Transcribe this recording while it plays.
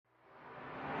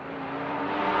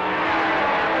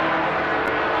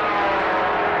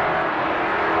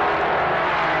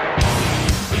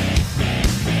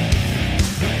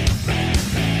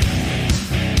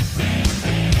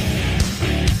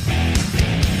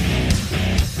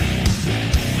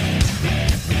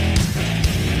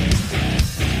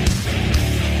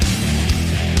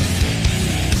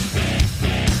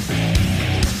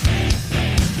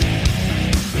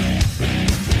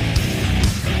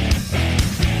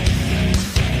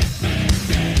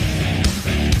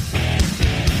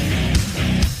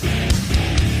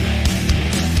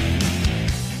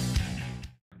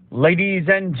Ladies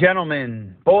and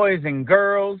gentlemen, boys and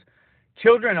girls,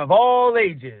 children of all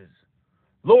ages,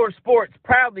 Lore Sports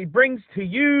proudly brings to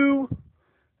you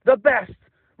the best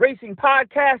racing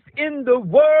podcast in the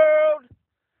world.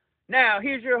 Now,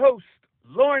 here's your host,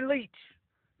 Lauren Leach,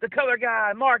 the color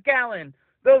guy, Mark Allen,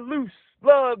 the Loose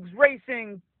Lugs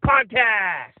Racing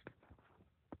Podcast.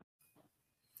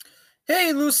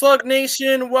 Hey, Loose Lug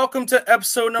Nation. Welcome to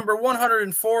episode number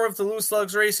 104 of the Loose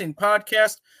Lugs Racing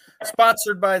Podcast,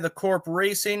 sponsored by the Corp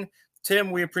Racing. Tim,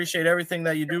 we appreciate everything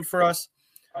that you do for us.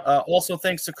 Also,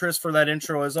 thanks to Chris for that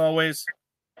intro, as always.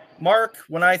 Mark,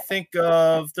 when I think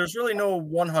of, there's really no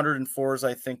 104s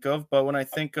I think of, but when I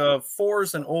think of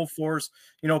 4s and 04s,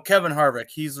 you know, Kevin Harvick,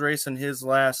 he's racing his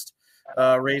last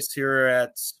race here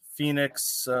at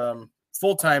Phoenix,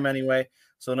 full-time anyway.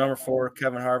 So number 4,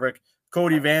 Kevin Harvick.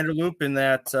 Cody Vanderloop in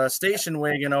that station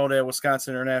wagon out at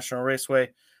Wisconsin International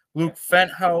Raceway. Luke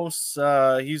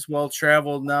Fenthouse, he's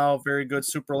well-traveled now, very good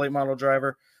super late model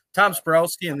driver. Tom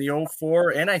Sparowski in the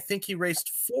 04, and I think he raced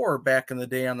 4 back in the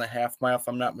day on the half mile, if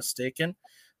I'm not mistaken.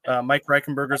 Mike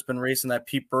Reichenberger's been racing that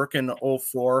Pete Burkin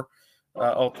 04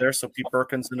 out there, so Pete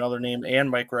Burkin's another name,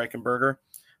 and Mike Reichenberger.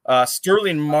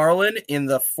 Sterling Marlin in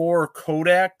the 4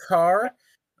 Kodak car.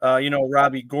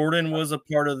 Robbie Gordon was a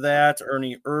part of that.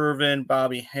 Ernie Irvin,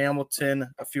 Bobby Hamilton,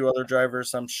 a few other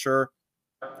drivers, I'm sure.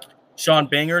 Sean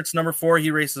Bangert's number 4.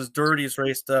 He races dirt. He's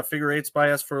raced figure eights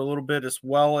by us for a little bit as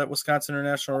well at Wisconsin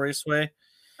International Raceway.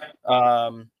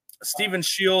 Steven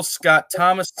Shields, Scott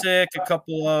Tomasic, a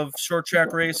couple of short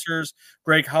track racers.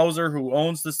 Greg Hauser, who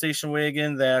owns the station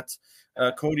wagon that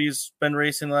Cody's been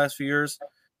racing the last few years.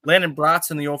 Landon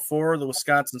Bratz in the 04, the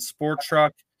Wisconsin Sport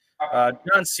Truck.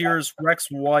 John Sears, Rex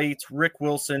White, Rick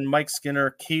Wilson, Mike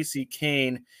Skinner, Casey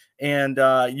Kane, and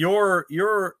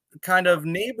your kind of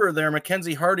neighbor there,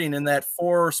 Mackenzie Harding, in that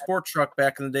 4 sport truck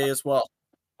back in the day as well.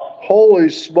 Holy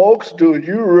smokes, dude.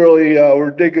 You really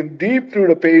were digging deep through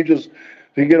the pages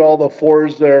to get all the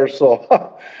 4s there. So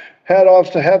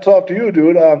hats off to you,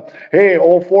 dude. Hey,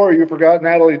 04, you forgot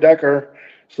Natalie Decker.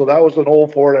 So that was an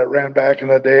 04 that ran back in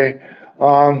the day.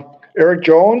 Eric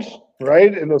Jones,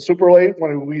 right, in the super late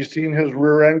when we seen his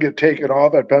rear end get taken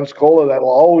off at Pensacola. That'll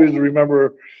always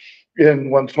remember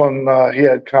when he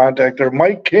had contact there.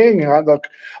 Mike King on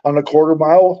the quarter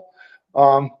mile.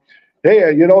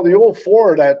 Hey, the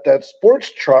 04, that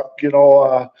sports truck, there's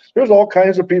all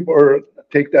kinds of people, or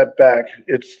take that back.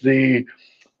 It's the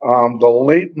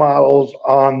late models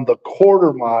on the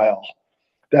quarter mile.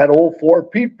 That 04,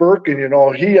 Pete Burkin,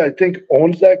 he, I think,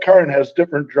 owns that car and has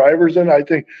different drivers in it. I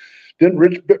think, didn't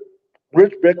Rich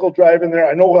Bickle drive in there?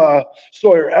 I know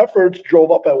Sawyer Efforts drove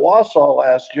up at Wausau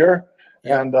last year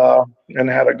and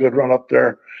had a good run up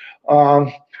there.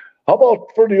 How about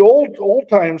for the old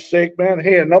time's sake, man?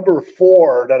 Hey, a number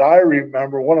 4 that I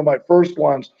remember, one of my first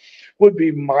ones, would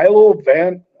be Milo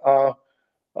Van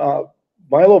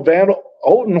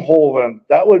Otenhoven.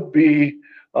 That would be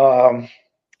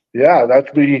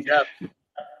that'd be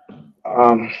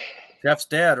Jeff's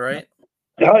dad, right?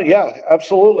 Yeah,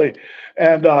 absolutely.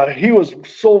 And he was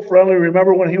so friendly.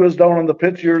 Remember when he was down in the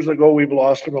pits years ago? We've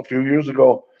lost him a few years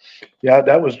ago. Yeah,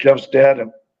 that was Jeff's dad.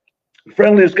 And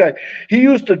friendliest guy. He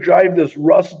used to drive this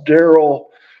Russ Darrell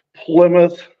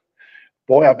Plymouth.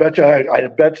 Boy, I bet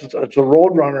it's a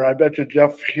Roadrunner. I bet you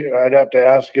Jeff, I'd have to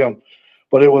ask him.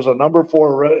 But it was a number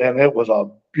 4, and it was a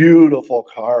beautiful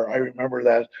car. I remember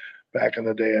that back in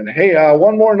the day. And hey,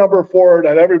 one more number 4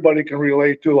 that everybody can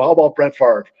relate to. How about Brett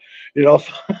Favre?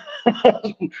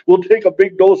 We'll take a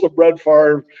big dose of Brett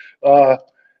Favre.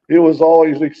 It was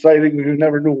always exciting. You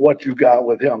never knew what you got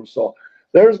with him. So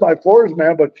there's my 4s,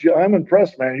 man. But I'm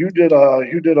impressed, man. You did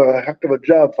a heck of a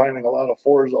job finding a lot of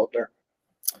 4s out there.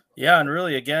 Yeah, and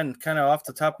really, again, kind of off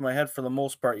the top of my head for the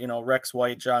most part, Rex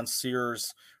White, John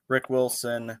Sears, Rick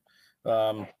Wilson.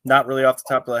 Not really off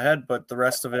the top of the head, but the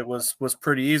rest of it was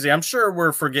pretty easy. I'm sure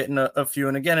we're forgetting a few.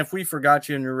 And again, if we forgot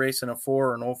you and you're racing a 4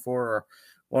 or an 04 or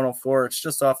 104, it's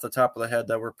just off the top of the head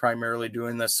that we're primarily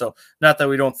doing this. So not that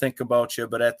we don't think about you,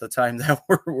 but at the time that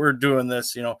we're doing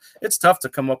this, it's tough to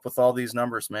come up with all these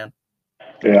numbers, man.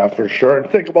 Yeah, for sure.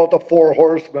 And think about the 4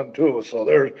 horsemen too. So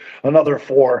there's another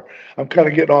 4. I'm kind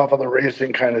of getting off on the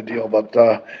racing kind of deal, but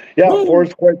Woo! 4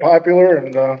 is quite popular,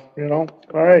 and all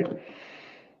right.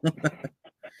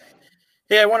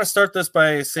 Hey, I want to start this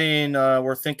by saying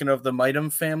we're thinking of the Mitem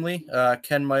family.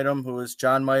 Ken Mitem, who is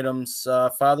John Mitem's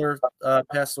father,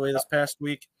 passed away this past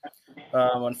week.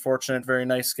 Unfortunate, very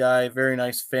nice guy, very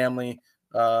nice family.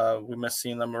 We miss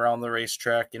seeing them around the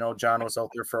racetrack. John was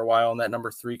out there for a while in that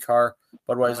number 3 car,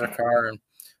 Budweiser car,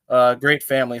 and great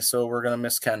family. So we're going to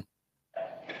miss Ken.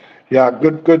 Yeah,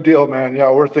 good deal, man. Yeah,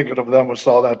 we're thinking of them. We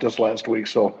saw that this last week.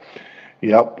 So,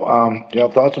 yep,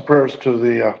 yep. Thoughts and prayers to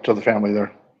the family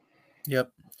there.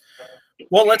 Yep.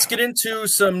 Well, let's get into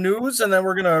some news, and then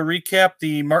we're going to recap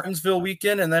the Martinsville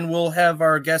weekend, and then we'll have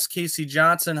our guest Casey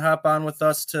Johnson hop on with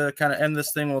us to kind of end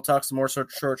this thing. We'll talk some more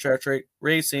short track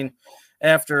racing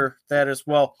after that as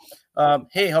well.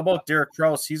 Hey, how about Derek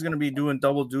Kraus? He's going to be doing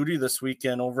double duty this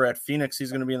weekend over at Phoenix.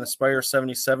 He's going to be in the Spire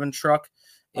 77 truck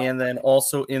and then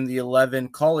also in the 11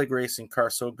 colleague racing car.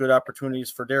 So good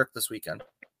opportunities for Derek this weekend.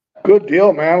 Good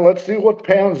deal, man. Let's see what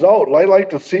pans out. I'd like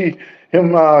to see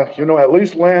him, at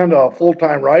least land a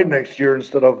full-time ride next year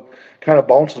instead of kind of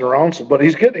bouncing around. So, but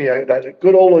he's getting a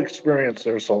good old experience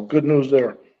there. So good news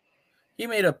there. He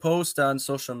made a post on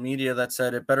social media that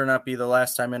said it better not be the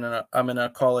last time I'm in a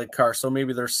colleague car. So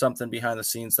maybe there's something behind the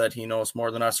scenes that he knows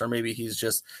more than us, or maybe he's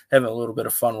just having a little bit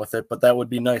of fun with it. But that would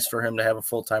be nice for him to have a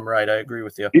full-time ride. I agree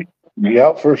with you.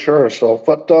 Yeah, for sure. So,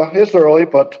 but it's early.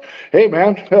 But hey,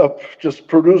 man, just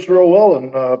produce real well,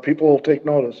 and people will take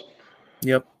notice.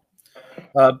 Yep.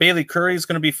 Bailey Curry is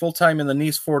going to be full-time in the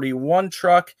Nice 41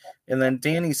 truck, and then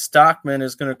Danny Stockman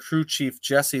is going to crew chief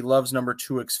Jesse Love's number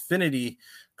 2 Xfinity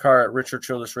car at Richard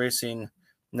Childress Racing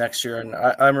next year. And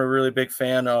I'm a really big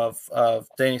fan of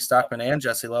Danny Stockman and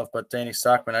Jesse Love, but Danny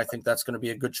Stockman, I think that's going to be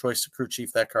a good choice to crew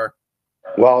chief that car.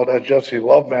 Well, that Jesse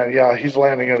Love, man, yeah, he's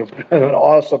landing in an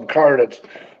awesome car that's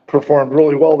performed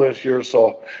really well this year.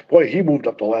 So, boy, he moved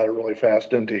up the ladder really fast,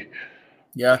 didn't he?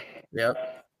 Yeah.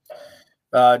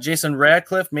 Jason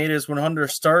Radcliffe made his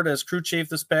 100th start as crew chief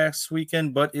this past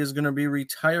weekend, but is going to be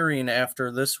retiring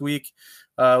after this week.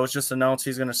 It was just announced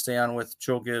he's going to stay on with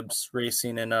Joe Gibbs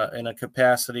Racing in a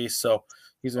capacity, so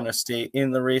he's going to stay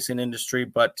in the racing industry,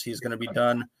 but he's going to be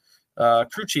done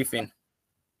crew chiefing.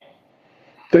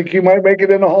 Think you might make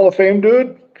it in the Hall of Fame,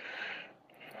 dude?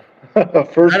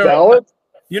 First ballot?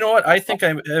 You know what? I think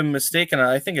I'm mistaken.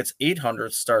 I think it's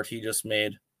 800th start he just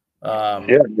made. Yeah,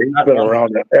 he's been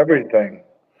around everything.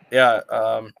 Yeah,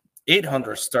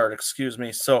 800th start, excuse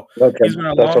me. So he's been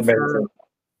around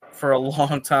for a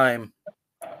long time.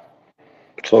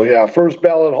 So, yeah, first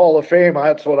ballot Hall of Fame,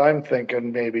 that's what I'm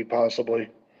thinking, maybe, possibly.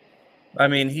 I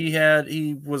mean,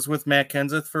 he was with Matt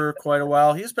Kenseth for quite a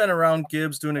while. He's been around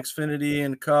Gibbs doing Xfinity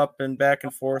and Cup and back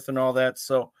and forth and all that.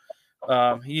 So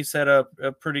he's had a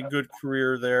pretty good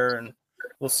career there, and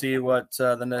we'll see what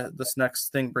this next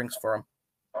thing brings for him.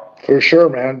 For sure,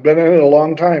 man. Been in it a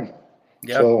long time.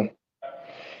 Yeah. So.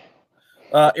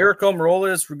 Eric Almirola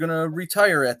is going to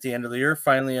retire at the end of the year.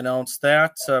 Finally announced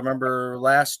that. Remember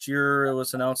last year it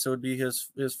was announced it would be his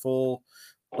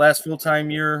last full-time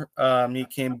year. He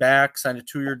came back, signed a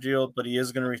 2-year deal, but he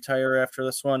is going to retire after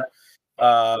this one.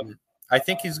 I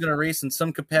think he's going to race in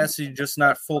some capacity, just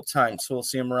not full-time. So we'll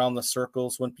see him around the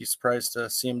circles. Wouldn't be surprised to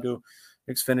see him do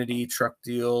Xfinity truck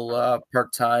deal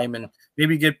part-time and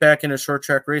maybe get back into short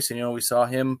track racing. You know, we saw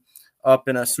him up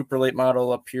in a super late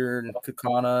model up here in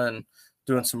Kaukauna and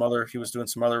he was doing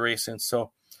some other racing.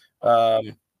 So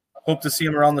hope to see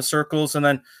him around the circles. And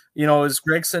then, you know, is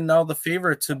Gragson now the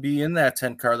favorite to be in that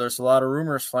 10 car? There's a lot of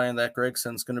rumors flying that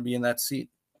Gregson's going to be in that seat.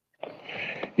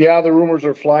 Yeah, the rumors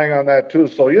are flying on that too.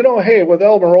 So, you know, hey, with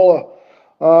Almirola,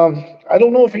 I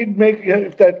don't know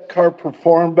if that car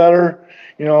performed better,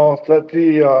 you know, that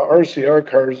the RCR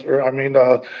cars,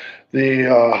 the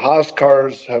Haas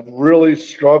cars have really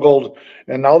struggled,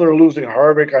 and now they're losing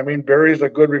Harvick. I mean, Barry's a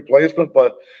good replacement,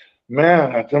 but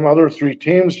man, them other 3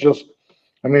 teams it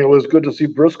was good to see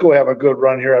Briscoe have a good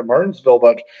run here at Martinsville,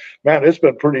 but man, it's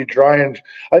been pretty dry. And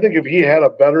I think if he had a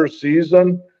better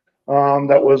season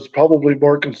that was probably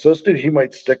more consistent, he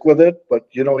might stick with it. But,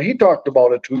 you know, he talked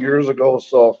about it 2 years ago.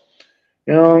 So,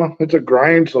 you know, it's a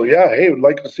grind. So, yeah, hey, we'd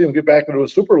like to see him get back into a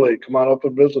super late. Come on up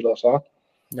and visit us, huh?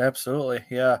 Absolutely.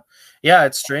 Yeah. Yeah,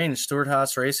 it's strange. Stuart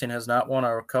Haas Racing has not won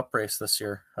our cup race this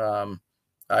year.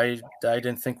 I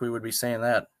didn't think we would be saying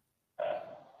that.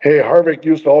 Hey, Harvick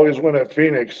used to always win at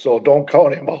Phoenix, so don't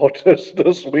count him out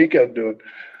this weekend, dude.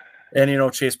 And, you know,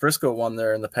 Chase Briscoe won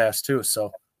there in the past, too,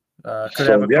 so could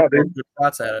have a couple of good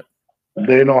shots at it.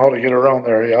 They know how to get around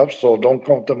there, yeah, so don't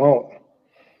count them out.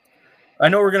 I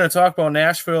know we're going to talk about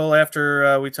Nashville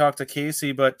after we talk to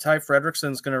Casey, but Ty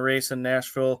Fredrickson's going to race in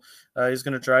Nashville. He's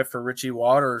going to drive for Richie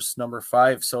Waters, number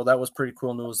 5, so that was pretty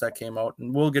cool news that came out.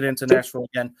 And we'll get into Nashville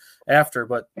again after,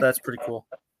 but that's pretty cool.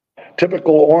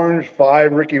 Typical orange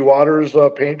 5 Ricky Waters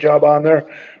paint job on there.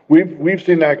 We've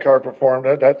seen that car perform.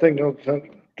 That thing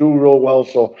do real well.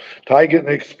 So Ty getting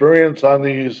experience on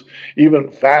these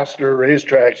even faster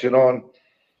racetracks, you know, and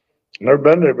never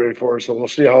been there before. So we'll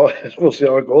see how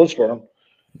it goes for him.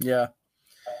 Yeah.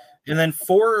 And then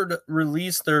Ford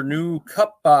released their new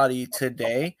Cup body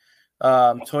today.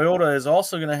 Toyota is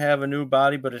also going to have a new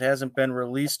body, but it hasn't been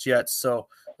released yet. So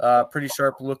pretty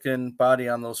sharp looking body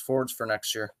on those Fords for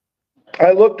next year.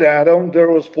 I looked at them. There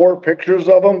was 4 pictures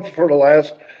of them for the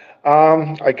last.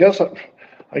 I guess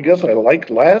I liked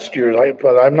last year's,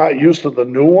 but I'm not used to the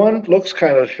new one. Looks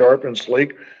kind of sharp and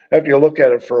sleek. After you look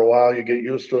at it for a while, you get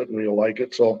used to it and you like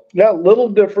it. So yeah, a little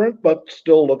different, but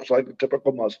still looks like a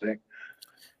typical Mustang.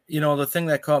 The thing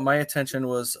that caught my attention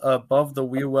was above the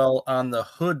wheel well on the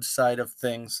hood side of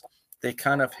things. They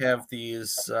kind of have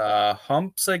these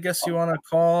humps, I guess you want to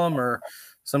call them, or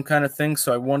some kind of thing.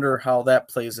 So I wonder how that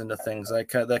plays into things.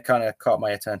 That kind of caught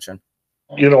my attention.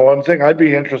 One thing I'd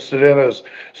be interested in is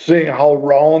seeing how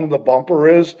round the bumper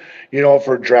is,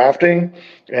 for drafting.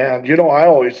 And, I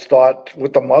always thought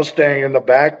with the Mustang in the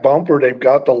back bumper, they've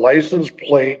got the license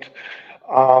plate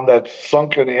that's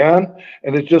sunken in.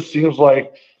 And it just seems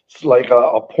like it's like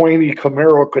a pointy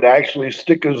Camaro could actually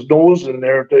stick his nose in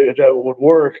there that would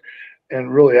work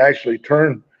and really actually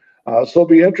turn. So it'll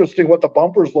be interesting what the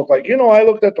bumpers look like. I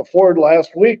looked at the Ford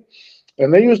last week,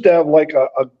 and they used to have like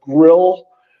a grill.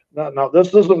 Now,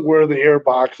 this isn't where the air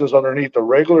box is underneath the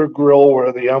regular grill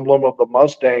where the emblem of the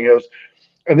Mustang is.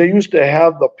 And they used to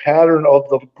have the pattern of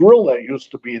the grill that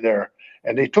used to be there.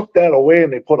 And they took that away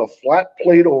and they put a flat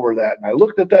plate over that. And I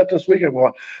looked at that this week and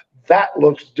went, that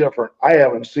looks different. I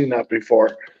haven't seen that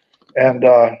before. And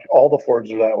all the Fords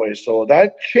are that way. So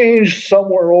that changed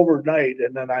somewhere overnight.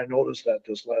 And then I noticed that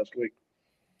this last week.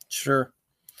 Sure.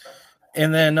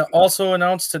 And then also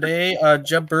announced today,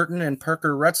 Jeb Burton and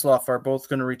Parker Retzloff are both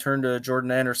going to return to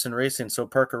Jordan Anderson Racing. So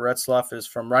Parker Retzloff is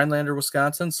from Rhinelander,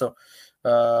 Wisconsin. So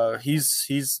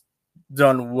he's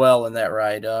done well in that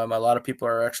ride. A lot of people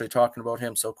are actually talking about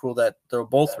him. So cool that they'll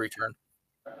both return.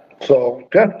 So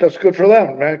yeah, that's good for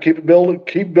them, man. Keep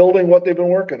building what they've been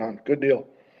working on. Good deal.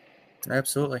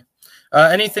 Absolutely.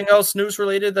 Anything else news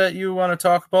related that you want to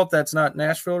talk about that's not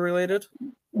Nashville related?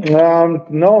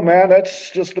 No, man, that's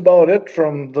just about it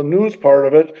from the news part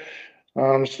of it.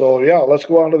 So yeah, let's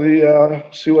go on to the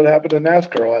see what happened in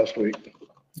NASCAR last week.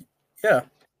 Yeah,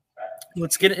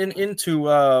 let's get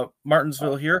into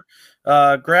Martinsville here.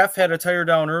 Graf had a tire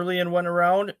down early and went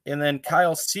around, and then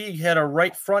Kyle Sieg had a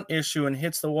right front issue and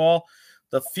hits the wall.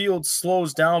 The field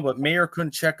slows down, but Mayer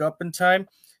couldn't check up in time.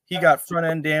 He got front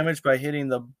end damage by hitting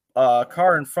the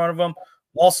car in front of him.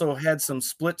 Also had some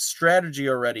split strategy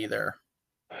already there.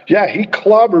 Yeah, he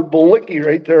clobbered Balicki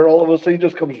right there. All of a sudden, he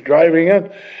just comes driving in,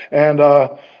 and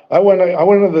I went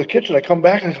into the kitchen. I come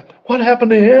back and I said, "What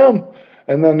happened to him?"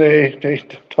 And then they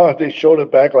showed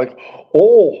it back like,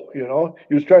 "Oh,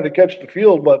 he was trying to catch the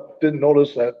field, but didn't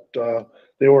notice that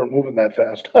they weren't moving that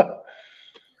fast."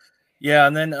 Yeah,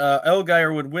 and then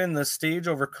Elgeier would win the stage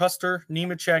over Custer,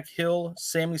 Nemechek, Hill,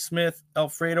 Sammy Smith,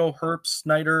 Alfredo, Herbst,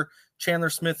 Snyder, Chandler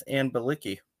Smith, and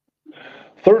Balicki.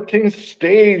 13th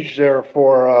stage there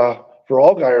for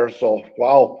Allgaier. So,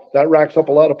 wow, that racks up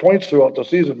a lot of points throughout the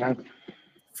season, man.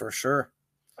 For sure.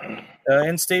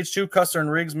 In stage 2, Custer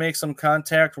and Riggs make some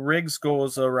contact. Riggs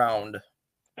goes around.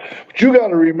 But you got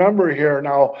to remember here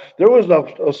now, there was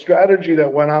a strategy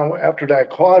that went on after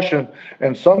that caution,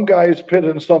 and some guys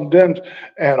pitted and some didn't,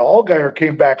 and Allgaier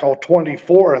came back out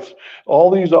 24th.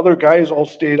 All these other guys all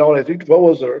stayed out. I think,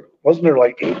 wasn't there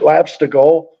like 8 laps to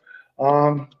go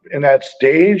in that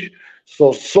stage?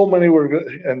 So many were good.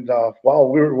 And wow,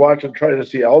 we were watching, trying to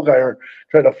see Allgaier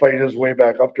try to fight his way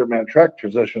back up there. Man, track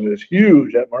position is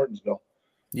huge at Martinsville.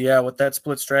 Yeah, with that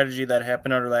split strategy that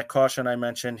happened under that caution I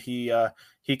mentioned, he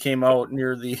came out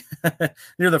near the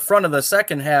near the front of the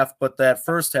second half, but that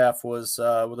first half was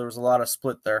there was a lot of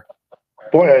split there.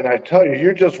 Boy, and I tell you,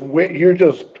 you're just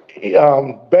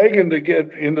begging to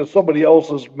get into somebody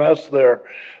else's mess there.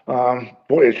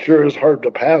 Boy, it sure is hard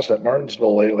to pass at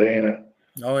Martinsville lately, ain't it?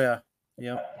 Oh yeah,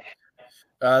 yeah.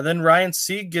 Then Ryan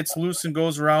Sieg gets loose and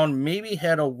goes around. Maybe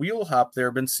had a wheel hop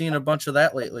there. Been seeing a bunch of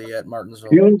that lately at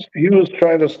Martinsville. He was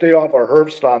trying to stay off of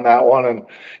Herbst on that one,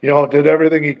 and did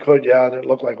everything he could. Yeah, it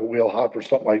looked like a wheel hop or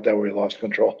something like that where he lost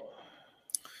control.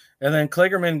 And then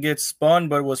Kligerman gets spun,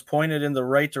 but was pointed in the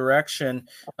right direction.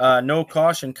 No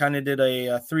caution. Kind of did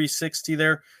a 360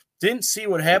 there. Didn't see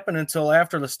what happened until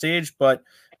after the stage, but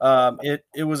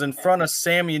it was in front of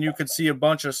Sammy, and you could see a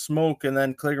bunch of smoke. And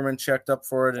then Kligerman checked up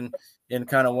for it and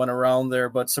kind of went around there.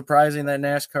 But surprising that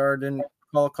NASCAR didn't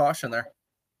call a caution there.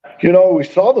 We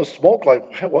saw the smoke,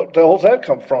 like, what the hell's that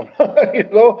come from?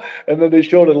 And then they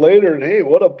showed it later, and hey,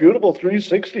 what a beautiful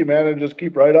 360, man, and just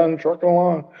keep right on trucking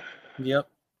along. Yep.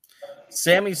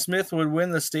 Sammy Smith would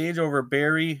win the stage over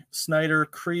Barry, Snyder,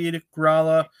 Creed,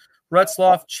 Gralla,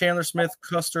 Retzloff, Chandler Smith,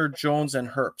 Custer, Jones, and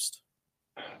Herbst.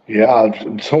 Yeah,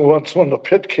 and so once when the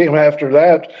pit came after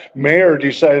that, Mayer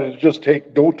decided to just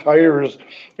take no tires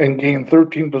and gain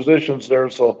 13 positions there.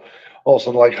 So all of a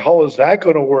sudden, like, how is that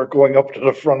going to work going up to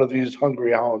the front of these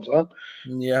hungry hounds, huh?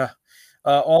 Yeah.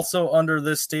 Also, under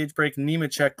this stage break,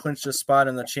 Nemechek clinched a spot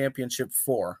in the championship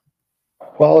 4.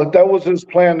 Well, that was his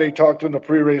plan. They talked in the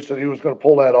pre-race that he was going to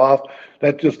pull that off.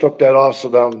 That just took that off. So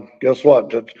then, guess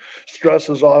what? The stress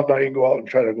is off. Now you can go out and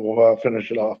try to go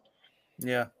finish it off.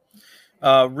 Yeah.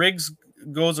 Riggs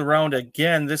goes around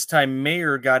again. This time,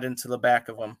 Mayer got into the back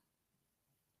of him.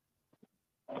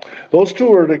 Those two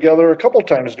were together a couple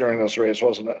times during this race,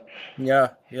 wasn't it? Yeah,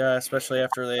 especially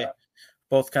after they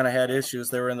both kind of had issues.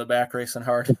 They were in the back racing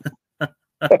hard.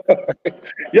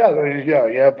 Yeah,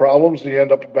 you have problems, and you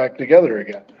end up back together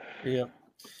again. Yeah.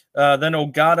 Then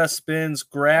Ogata spins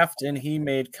Graft, and he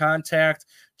made contact.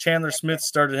 Chandler Smith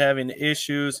started having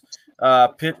issues.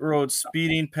 Pit road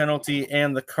speeding penalty,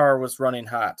 and the car was running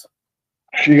hot.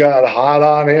 She got hot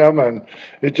on him, and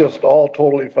it just all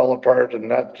totally fell apart,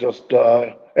 and that just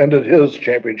ended his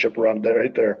championship run there,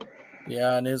 right there.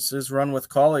 Yeah, and his run with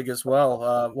Colleague as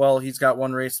well. Well, he's got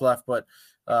one race left, but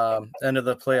end of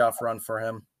the playoff run for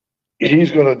him.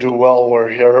 He's going to do well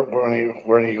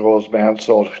when he goes, man.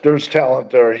 So there's talent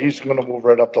there. He's going to move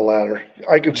right up the ladder.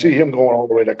 I could see him going all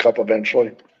the way to Cup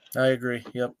eventually. I agree.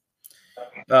 Yep.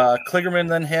 Kligerman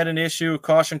then had an issue.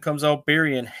 Caution comes out.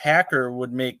 Barry and Hacker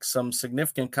would make some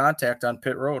significant contact on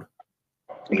pit road.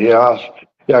 Yeah.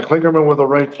 Kligerman with a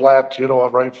right flat,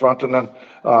 right front, and then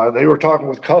they were talking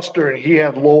with Custer, and he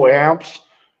had low amps,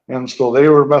 and so they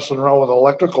were messing around with an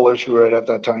electrical issue right at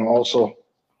that time also.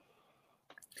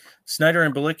 Snyder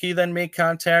and Balicki then make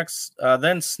contacts.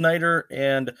 Then Snyder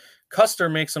and Custer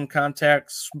make some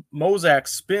contacts. Mozak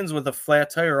spins with a flat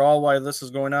tire all while this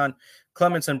is going on.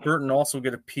 Clements and Burton also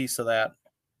get a piece of that.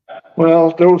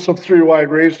 Well, there was some 3-wide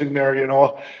racing there,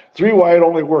 3-wide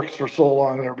only works for so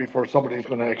long there before somebody's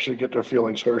going to actually get their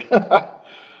feelings hurt.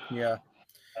 Yeah.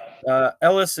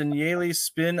 Ellis and Yaley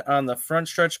spin on the front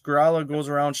stretch. Gralla goes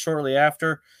around shortly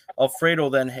after. Alfredo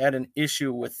then had an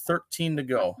issue with 13 to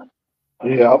go.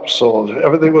 Yep. So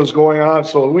everything was going on.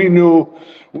 So we knew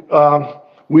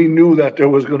that there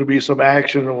was going to be some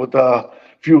action with a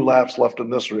few laps left in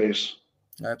this race.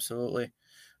 Absolutely.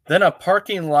 Then a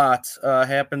parking lot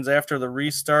happens after the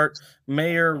restart.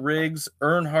 Mayer, Riggs,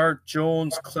 Earnhardt,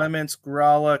 Jones, Clements,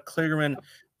 Gralla, Kligerman,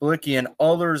 Balicki, and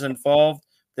others involved.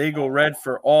 They go red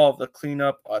for all of the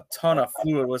cleanup. A ton of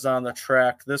fluid was on the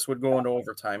track. This would go into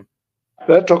overtime.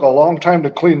 That took a long time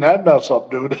to clean that mess up,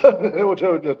 dude.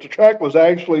 The track was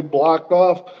actually blocked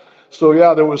off. So,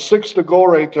 yeah, there was 6 to go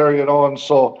right there, and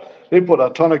so they put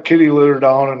a ton of kitty litter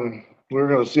down, and we were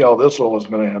going to see how this one was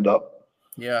going to end up.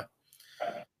 Yeah.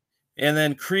 And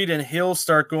then Creed and Hill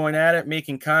start going at it,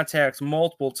 making contacts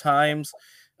multiple times.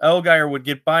 Elgire would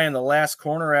get by in the last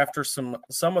corner after some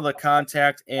of the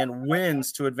contact and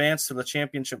wins to advance to the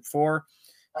championship 4.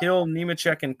 Hill,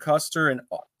 Nemechek, and Custer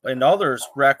and others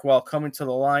wreck while coming to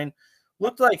the line.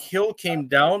 Looked like Hill came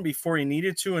down before he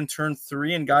needed to in turn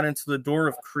 3 and got into the door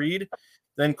of Creed.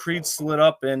 Then Creed slid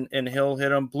up and Hill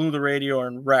hit him, blew the radio,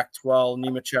 and wrecked while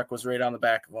Nemechek was right on the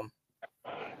back of him.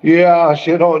 Yeah,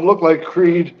 it looked like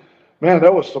Creed. Man,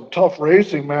 that was some tough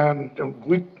racing, man. And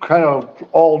we kind of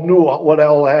all knew what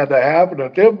all had to happen.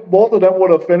 If both of them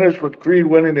would have finished with Creed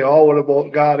winning, they all would have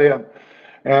both got in.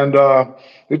 And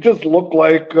it just looked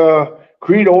like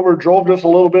Creed overdrove just a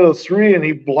little bit of 3, and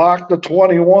he blocked the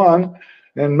 21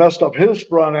 and messed up his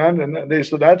front end. And they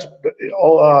said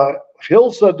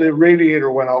Hill said the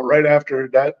radiator went out right after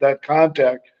that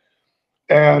contact.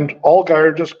 And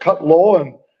Allgaier just cut low,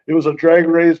 and it was a drag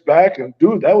race back. And,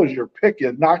 dude, that was your pick.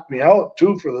 You knocked me out,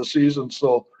 too, for the season.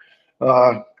 So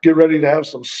get ready to have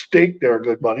some steak there,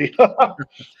 good buddy.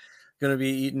 Going to be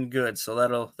eating good, so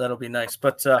that'll be nice.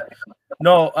 But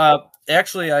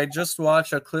actually, I just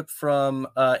watched a clip from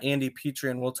Andy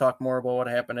Petrie, and we'll talk more about what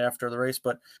happened after the race.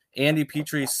 But Andy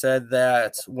Petrie said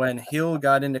that when Hill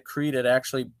got into Creed, it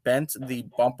actually bent the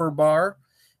bumper bar,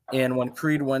 and when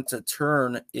Creed went to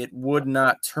turn, it would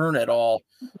not turn at all.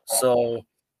 So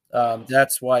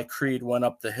that's why Creed went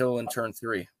up the hill in turn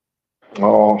 3.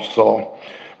 Oh, so,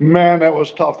 man, that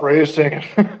was tough racing.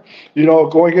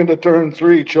 Going into turn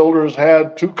 3, Childers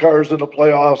had 2 cars in the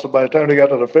playoffs, and by the time they got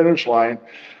to the finish line,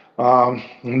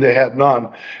 they had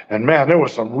none. And, man, there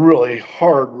was some really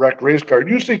hard wrecked race car.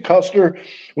 You see Custer,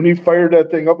 when he fired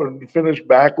that thing up and finished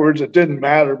backwards, it didn't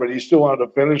matter, but he still wanted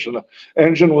to finish, and the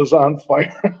engine was on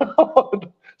fire.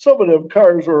 Some of them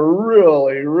cars were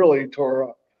really, really tore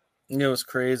up. It was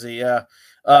crazy, yeah.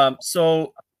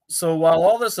 So while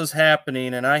all this is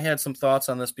happening, and I had some thoughts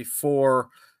on this before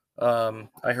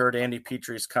I heard Andy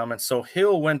Petrie's comments. So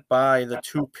Hill went by the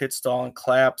 2 pit stall and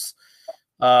claps.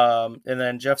 And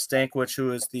then Jeff Stankiewicz,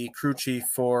 who is the crew chief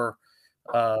for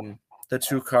the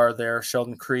 2 car there,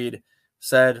 Sheldon Creed,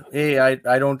 said, hey,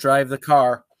 I don't drive the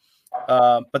car.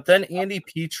 But then Andy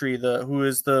Petrie, who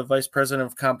is the vice president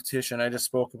of competition, I just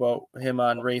spoke about him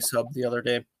on Race Hub the other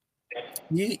day.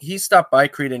 He stopped by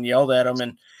Creed and yelled at him.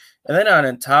 And then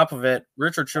on top of it,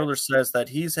 Richard Childress says that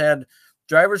he's had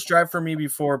drivers drive for me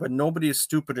before, but nobody as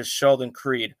stupid as Sheldon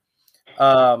Creed.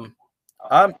 I'm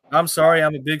sorry.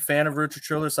 I'm a big fan of Richard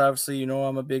Childress. Obviously, you know,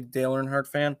 I'm a big Dale Earnhardt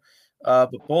fan.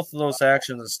 But both of those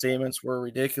actions and statements were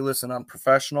ridiculous and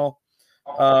unprofessional.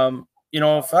 You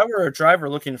know, if I were a driver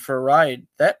looking for a ride,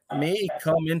 that may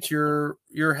come into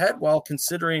your head while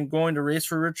considering going to race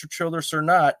for Richard Childress or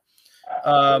not.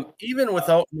 Even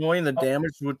without knowing the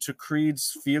damage to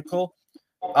Creed's vehicle,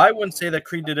 I wouldn't say that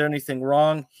Creed did anything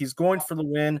wrong. He's going for the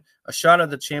win, a shot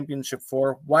at the championship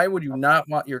 4. Why would you not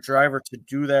want your driver to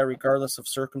do that regardless of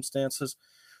circumstances?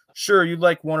 Sure, you'd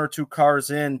like 1 or 2 cars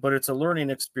in, but it's a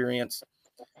learning experience.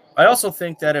 I also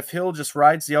think that if Hill just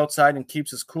rides the outside and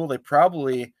keeps his cool, they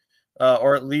probably,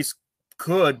 or at least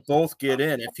could, both get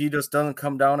in. If he just doesn't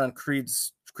come down on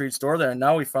Creed's door there, and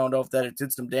now we found out that it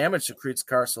did some damage to Creed's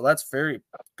car, so that's very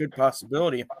good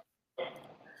possibility.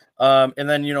 And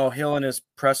then, you know, Hill in his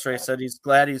press race said he's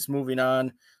glad he's moving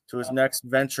on to his next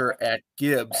venture at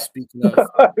Gibbs. Speaking of,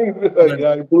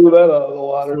 yeah, he blew that out of the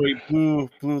water. So he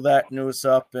blew that news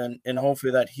up, and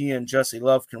hopefully that he and Jesse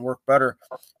Love can work better.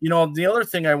 You know, the other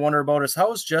thing I wonder about is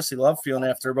how is Jesse Love feeling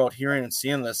after about hearing and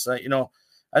seeing this? You know,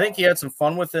 I think he had some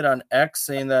fun with it on X,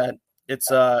 saying that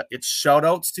it's shout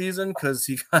out season because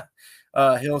he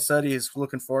got Hill said he's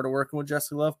looking forward to working with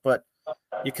Jesse Love, but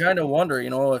you kind of wonder, you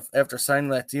know, if after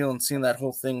signing that deal and seeing that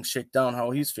whole thing shake down,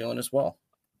 how he's feeling as well.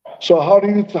 So how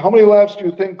many laps do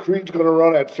you think Creed's going to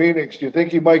run at Phoenix? Do you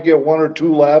think he might get 1 or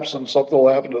 2 laps and something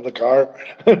will happen to the car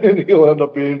and he'll end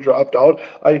up being dropped out?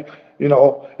 You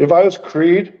know, if I was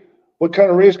Creed, what kind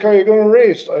of race car are you going to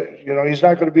race? You know, he's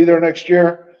not going to be there next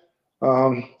year.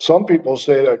 Some people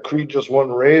say that Creed just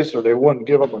wouldn't race or they wouldn't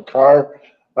give him a car.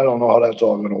 I don't know how that's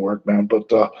all going to work, man. But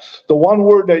the one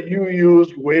word that you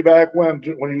used way back when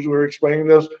you were explaining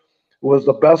this was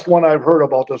the best one I've heard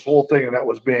about this whole thing, and that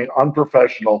was being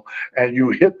unprofessional. And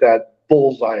you hit that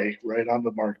bullseye right on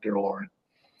the mark there, Lauren.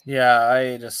 Yeah,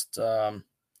 I just I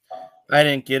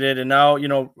didn't get it. And now, you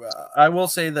know, I will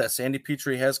say this. Andy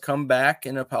Petrie has come back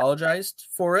and apologized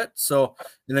for it. So,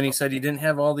 and then he said he didn't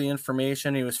have all the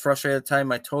information. He was frustrated at the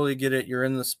time. I totally get it. You're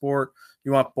in the sport.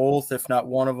 You want both, if not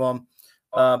one of them.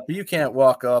 But you can't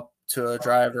walk up to a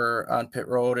driver on pit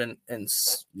road and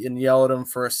yell at him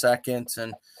for a second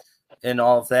and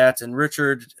all of that. And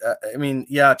Richard, I mean,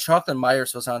 yeah, Chocolate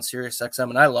Myers was on Sirius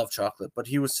XM, and I love Chocolate, but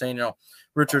he was saying, you know,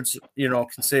 Richard's, you know,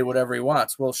 can say whatever he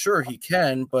wants. Well, sure, he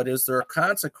can, but is there a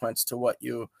consequence to what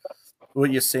you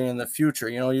say in the future?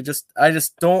 You know, I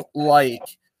just don't like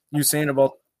you saying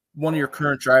about one of your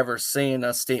current drivers saying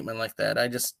a statement like that.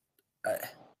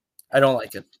 I don't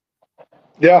like it.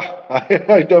 Yeah,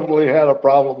 I definitely had a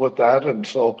problem with that, and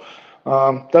so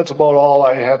that's about all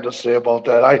I had to say about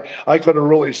that. I could have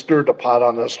really stirred the pot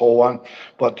on this whole one,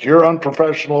 but your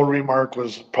unprofessional remark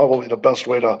was probably the best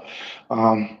way to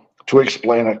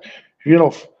explain it. You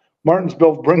know,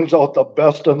 Martinsville brings out the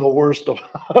best and the worst of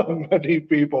many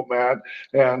people, man.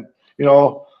 And you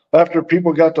know, after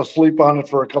people got to sleep on it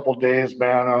for a couple of days,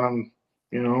 man,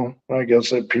 you know, I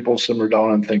guess that people simmer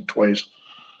down and think twice.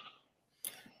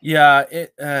 Yeah,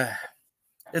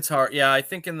 it's hard. Yeah, I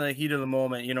think in the heat of the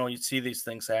moment, you know, you see these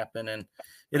things happen, and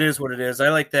it is what it is. I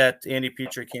like that Andy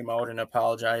Petrie came out and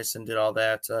apologized and did all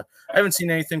that. I haven't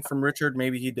seen anything from Richard.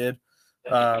 Maybe he did.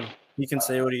 He can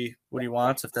say what he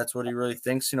wants if that's what he really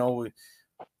thinks. You know,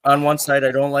 on one side,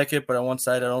 I don't like it, but on one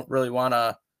side, I don't really want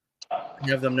to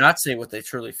have them not say what they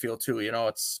truly feel too. You know,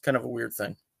 it's kind of a weird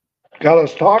thing. Got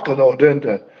us talking though, didn't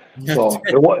it? So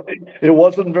it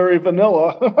wasn't very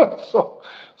vanilla.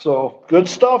 so good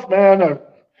stuff, man.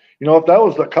 You know, if that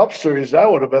was the Cup Series, that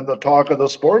would have been the talk of the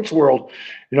sports world.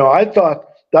 You know, I thought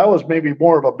that was maybe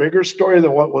more of a bigger story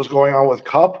than what was going on with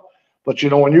Cup. But, you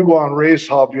know, when you go on Race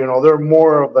Hub, you know, they're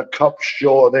more of the Cup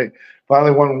show. They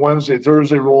finally, when Wednesday,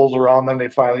 Thursday rolls around, then they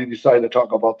finally decide to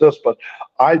talk about this. But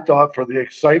I thought for the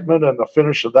excitement and the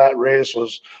finish of that race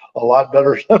was a lot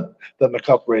better than the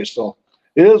Cup race. So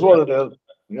it is what it is.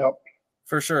 Yep.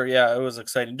 For sure. Yeah, it was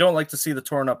exciting. Don't like to see the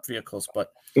torn up vehicles,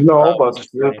 but no, but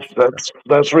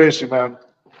that's racing, man.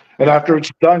 And after it's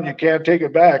done, you can't take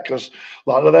it back because a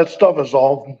lot of that stuff is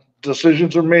all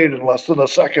decisions are made in less than a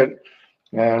second.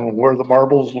 And where the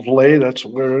marbles lay, that's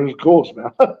where it goes,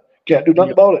 man. Can't do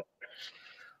nothing about it.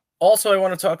 Also, I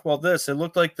want to talk about this. It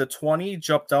looked like the 20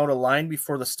 jumped out a line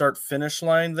before the start-finish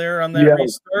line there on that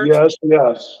restart.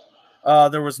 Yes.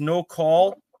 There was no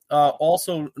call.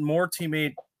 Also, more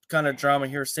teammate kind of drama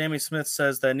here. Sammy Smith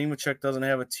says that Nemechek doesn't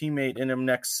have a teammate in him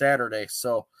next Saturday.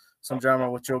 So some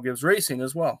drama with Joe Gibbs Racing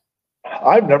as well.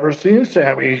 I've never seen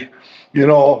Sammy,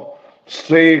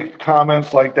 say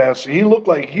comments like that. So he looked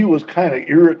like he was kind of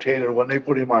irritated when they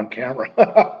put him on camera.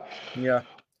 Yeah.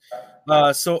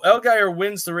 So Allgaier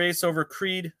wins the race over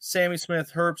Creed, Sammy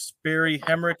Smith, Herbst, Barry,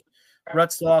 Hemrick,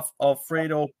 Retzloff,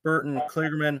 Alfredo, Burton,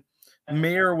 Kligerman,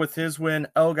 Mayer with his win,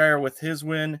 Allgaier with his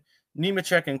win,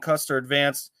 Nemechek and Custer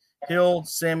advanced. Hill,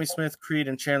 Sammy Smith, Creed,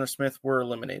 and Chandler Smith were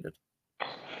eliminated.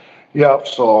 Yeah,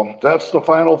 so that's the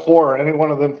final four. Any one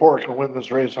of them four can win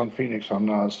this race on Phoenix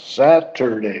on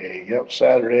Saturday. Yep,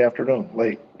 Saturday afternoon,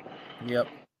 late. Yep.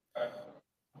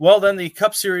 Well, then the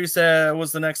Cup Series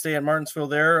was the next day at Martinsville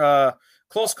there.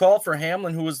 Close call for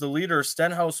Hamlin, who was the leader.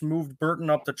 Stenhouse moved Burton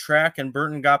up the track, and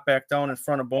Burton got back down in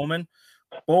front of Bowman.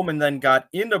 Bowman then got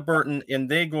into Burton, and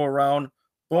they go around.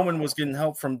 Bowman was getting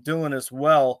help from Dillon as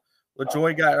well.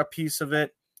 LaJoy got a piece of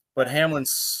it, but Hamlin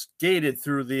skated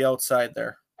through the outside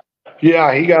there.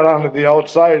 Yeah, he got onto the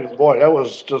outside. Boy, that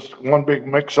was just one big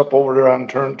mix-up over there on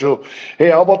turn two. Hey,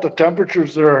 how about the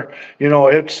temperatures there?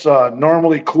 It's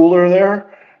normally cooler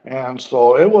there, and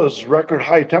so it was record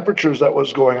high temperatures that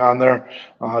was going on there.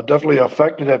 Definitely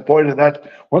affected that. Boy,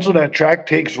 once that track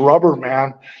takes rubber,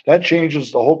 man, that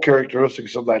changes the whole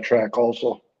characteristics of that track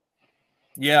also.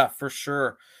 Yeah, for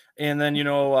sure. And then,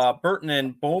 Burton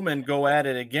and Bowman go at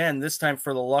it again, this time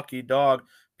for the lucky dog.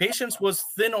 Patience was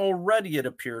thin already, it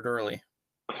appeared early.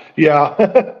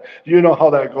 Yeah, you know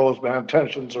how that goes, man.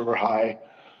 Tensions are high.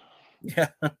 Yeah.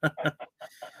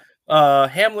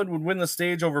 Hamlin would win the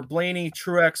stage over Blaney,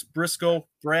 Truex, Briscoe,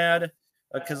 Brad,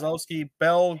 Keselowski,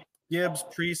 Bell, Gibbs,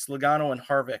 Priest, Logano, and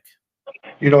Harvick.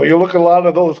 You look at a lot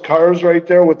of those cars right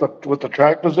there with the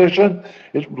track position.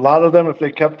 A lot of them, if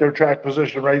they kept their track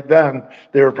position right then,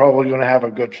 they were probably going to have a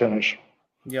good finish.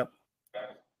 Yep.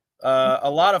 A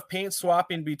lot of paint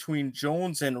swapping between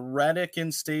Jones and Reddick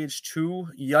in stage 2.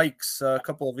 Yikes. A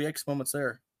couple of yikes moments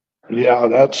there. Yeah,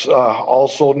 that's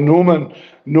also Newman,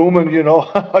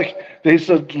 like they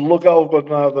said, look out when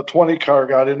the 20 car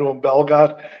got into him, Bell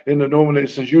got into Newman. They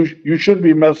says, you shouldn't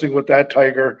be messing with that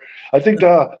Tiger. I think,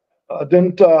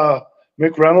 didn't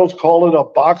Mick Reynolds call it a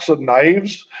box of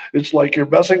knives? It's like you're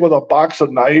messing with a box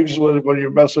of knives when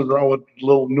you're messing around with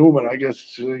little Newman. I guess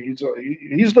he's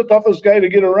the toughest guy to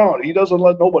get around. He doesn't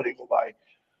let nobody go by.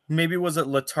 Maybe was it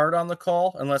Letarte on the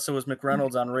call, unless it was Mick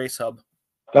Reynolds on Race Hub?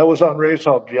 That was on Race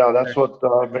Hub. Yeah, that's what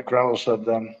Mick Reynolds said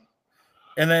then.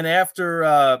 And then after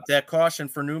that caution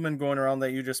for Newman going around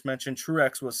that you just mentioned,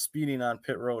 Truex was speeding on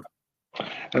pit road.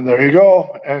 And there you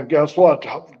go. And guess what?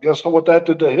 Guess what that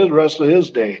did to his rest of his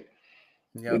day?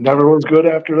 Yep. It never was good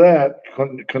after that.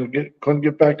 Couldn't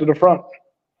get back to the front.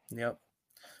 Yep.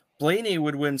 Blaney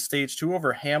would win stage 2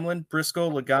 over Hamlin,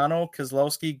 Briscoe, Logano,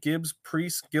 Keselowski, Gibbs,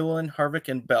 Priest, Gilliland, Harvick,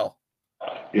 and Bell.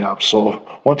 Yeah,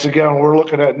 so once again, we're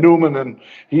looking at Newman, and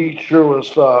he sure was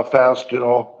fast,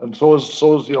 and so is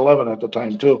the 11 at the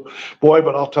time too. Boy,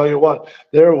 but I'll tell you what,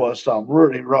 there was some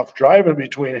really rough driving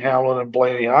between Hamlin and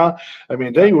Blaney, huh? I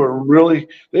mean, they were really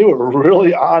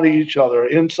on each other,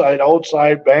 inside,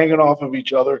 outside, banging off of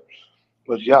each other.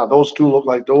 But yeah, those two look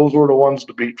like those were the ones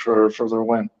to beat for their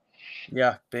win.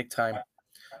 Yeah, big time.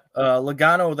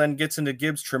 Logano then gets into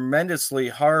Gibbs tremendously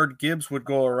hard. Gibbs would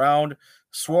go around.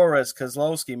 Suarez,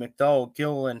 Keselowski, McDowell,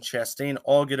 Gilliland, Chastain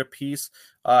all get a piece.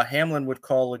 Hamlin would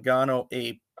call Logano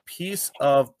a piece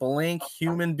of blank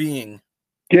human being.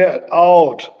 Get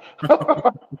out.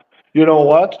 You know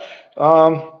what?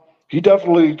 He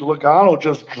definitely, Logano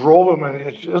just drove him. And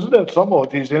isn't that something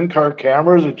with these in-car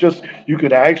cameras? You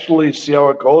could actually see how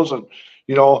it goes. And,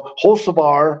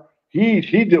 Hocevar, he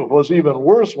was even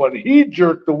worse when he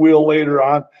jerked the wheel later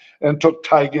on and took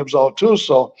Ty Gibbs out too.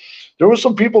 So there were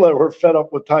some people that were fed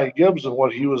up with Ty Gibbs and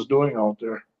what he was doing out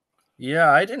there.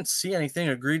 Yeah, I didn't see anything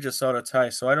egregious out of Ty,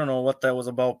 so I don't know what that was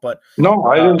about. But no,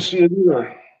 I didn't see it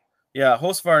either. Yeah,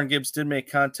 Hocevar and Gibbs did make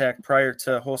contact prior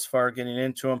to Hocevar getting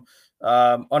into him.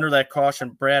 Under that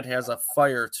caution, Brad has a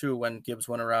fire too when Gibbs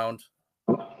went around.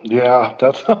 Yeah,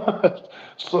 that's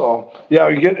so. Yeah,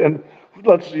 you get and.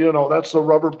 That's the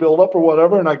rubber buildup or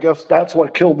whatever, and I guess that's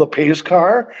what killed the pace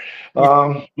car,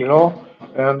 and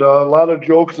a lot of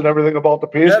jokes and everything about the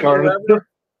pace car.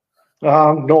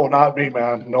 No, not me,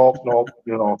 man. No,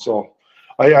 so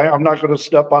I'm not going to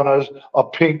step on a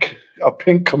pink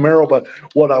Camaro, but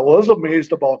what I was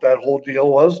amazed about that whole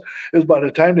deal is by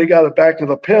the time they got it back to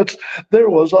the pits, there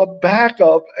was a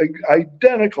backup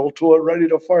identical to it, ready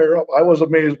to fire up. I was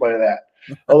amazed by that.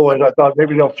 Otherwise, I thought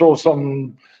maybe they'll throw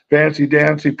some fancy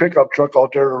dancy pickup truck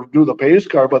out there to do the pace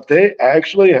car, but they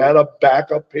actually had a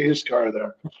backup pace car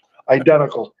there,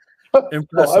 identical. So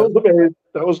I was amazed.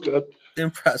 That was good.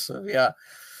 Impressive, yeah.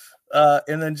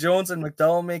 And then Jones and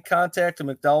McDowell make contact, and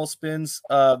McDowell spins.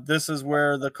 This is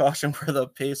where the caution for the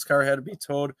pace car had to be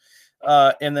towed.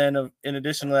 And then in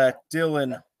addition to that,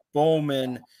 Dillon,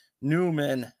 Bowman,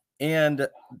 Newman, and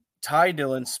Ty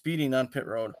Dillon speeding on pit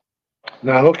road.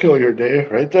 That'll kill your day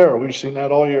right there. We've seen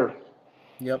that all year.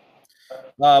 Yep.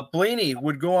 Blaney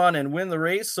would go on and win the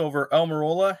race over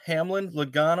Almirola, Hamlin,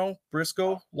 Logano,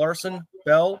 Briscoe, Larson,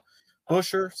 Bell,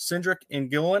 Buscher, Cindric, and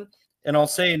Gilliland. And I'll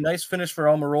say nice finish for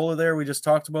Almirola there. We just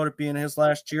talked about it being his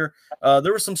last year.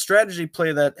 There was some strategy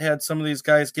play that had some of these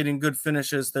guys getting good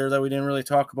finishes there that we didn't really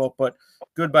talk about, but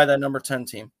good by that number 10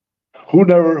 team. Who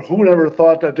never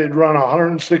thought that they'd run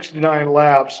 169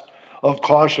 laps of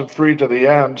caution free to the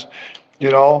end,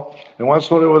 and once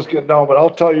when it was getting down. But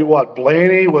I'll tell you what,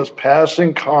 Blaney was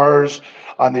passing cars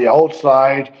on the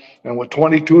outside, and with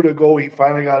 22 to go, he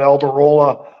finally got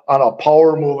Almirola on a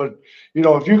power move. And,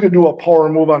 if you could do a power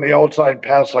move on the outside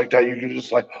pass like that, you could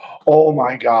just oh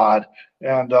my God.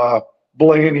 And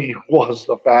Blaney was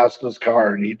the fastest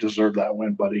car, and he deserved that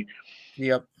win, buddy.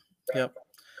 Yep.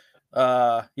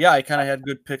 I kind of had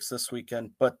good picks this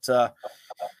weekend, but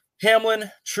Hamlin,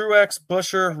 Truex,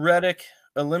 Buscher, Reddick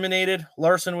eliminated,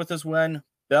 Larson with his win,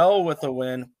 Bell with a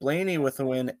win, Blaney with a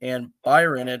win, and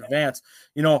Byron advanced.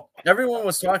 Everyone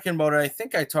was talking about it. I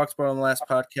think I talked about it on the last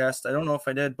podcast. I don't know if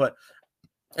I did, but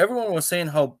everyone was saying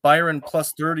how Byron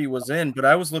plus 30 was in, but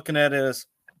I was looking at it as,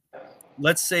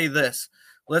 let's say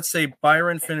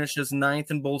Byron finishes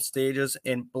 9th in both stages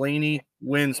and Blaney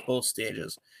wins both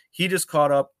stages. He just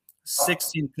caught up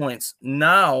 16 points.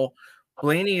 Now,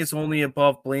 Blaney is only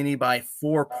above Blaney by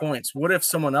 4 points. What if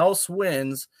someone else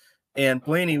wins and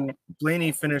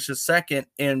Blaney finishes second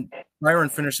and Byron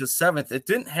finishes 7th? It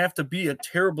didn't have to be a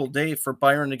terrible day for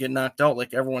Byron to get knocked out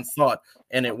like everyone thought,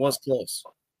 and it was close.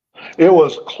 It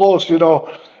was close.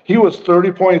 He was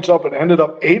 30 points up and ended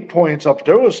up 8 points up.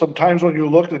 There was some times when you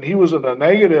looked and he was in the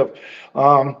negative.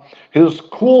 His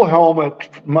cool helmet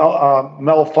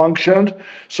malfunctioned,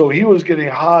 so he was getting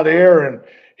hot air, and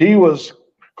he was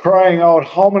crying out,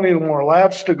 how many more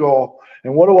laps to go,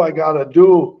 and what do I got to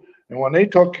do? And when he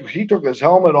took his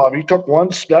helmet off, he took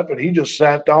one step and he just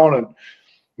sat down, and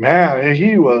man,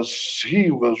 he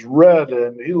was red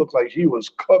and he looked like he was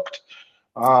cooked.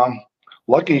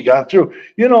 Lucky he got through.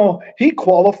 He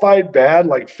qualified bad,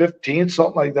 like 15th,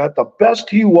 something like that. The best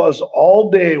he was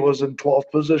all day was in 12th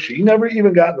position. He never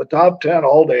even got in the top 10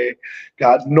 all day,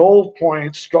 got no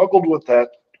points, struggled with that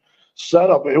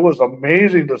setup. It was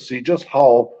amazing to see just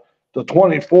how the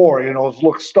 24, has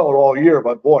looked stout all year,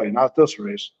 but boy, not this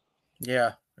race.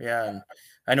 Yeah. And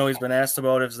I know he's been asked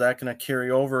about is that going to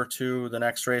carry over to the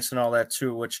next race and all that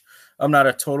too, which I'm not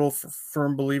a total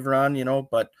firm believer on,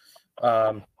 but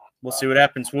we'll see what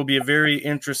happens. Will be a very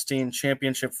interesting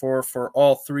championship for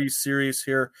all three series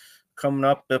here coming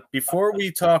up. But before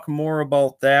we talk more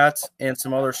about that and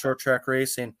some other short track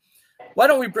racing, why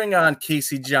don't we bring on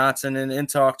Casey Johnson and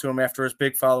talk to him after his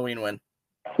big following win?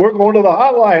 We're going to the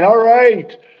hotline. All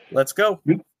right. Let's go.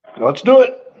 Let's do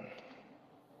it.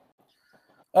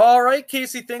 All right,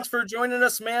 Casey, thanks for joining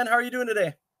us, man. How are you doing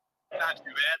today? Not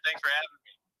too bad. Thanks for having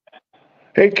me.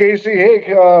 Hey, Casey. Hey,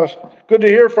 good to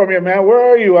hear from you, man. Where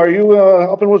are you? Are you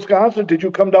up in Wisconsin? Did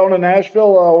you come down to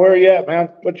Nashville? Where are you at,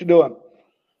 man? What you doing?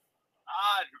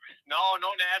 No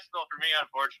Nashville for me,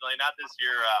 unfortunately. Not this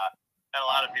year. Had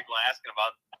a lot of people asking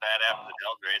about that after the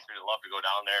Dells race. We'd love to go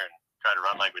down there and try to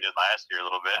run like we did last year a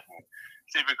little bit and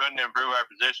see if we couldn't improve our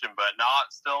position. But no,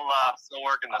 it's still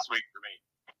working this week for me.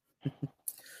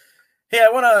 Hey, I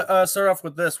want to start off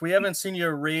with this. We haven't seen you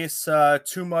race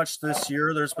too much this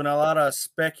year. There's been a lot of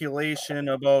speculation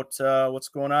about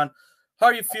what's going on. How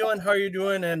are you feeling? How are you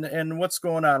doing? And what's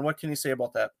going on? What can you say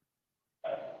about that?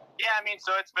 Yeah,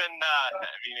 so it's been,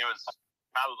 it was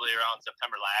probably around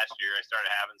September last year. I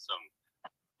started having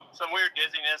some weird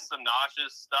dizziness, some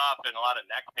nauseous stuff, and a lot of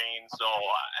neck pain. So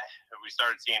we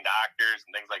started seeing doctors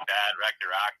and things like that.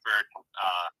 Rector Rockford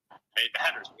made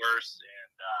matters worse.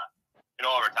 And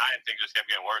over time, things just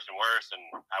kept getting worse and worse, and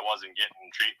I wasn't getting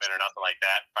treatment or nothing like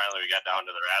that. Finally, we got down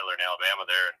to the Rattler in Alabama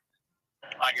there,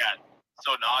 and I got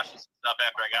so nauseous and stuff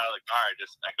after I got out of the car,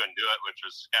 I couldn't do it, which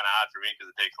was kind of odd for me because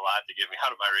it takes a lot to get me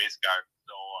out of my race car.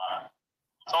 So,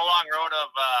 it's a long road of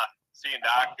seeing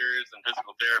doctors and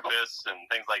physical therapists and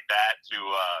things like that to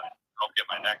help get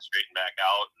my neck straightened back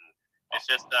out. And it's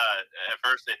just at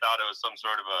first they thought it was some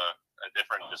sort of a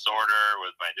different disorder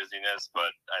with my dizziness,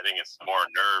 but I think it's more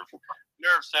nerve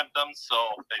symptoms. So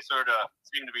they sort of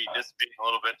seem to be dissipating a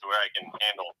little bit to where I can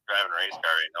handle driving a race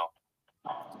car right now.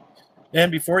 And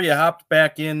before you hopped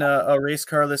back in a race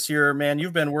car this year, man,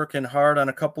 you've been working hard on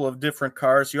a couple of different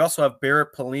cars. You also have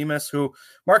Barrett Polimis, who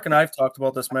Mark and I have talked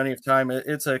about this many times.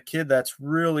 It's a kid that's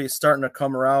really starting to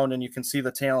come around, and you can see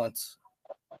the talent.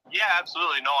 Yeah,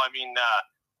 absolutely. No, I mean,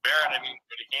 Barrett, when he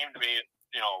came to me,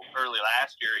 early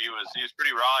last year, he was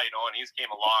pretty raw, and he's came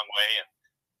a long way. And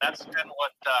that's kind of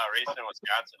what racing in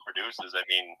Wisconsin produces. I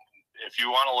mean, if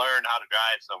you want to learn how to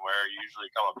drive somewhere, you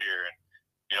usually come up here. And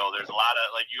there's a lot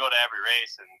of, like, you go to every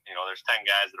race and, there's 10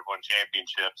 guys that have won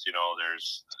championships.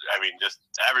 Just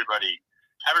everybody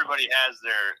has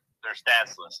their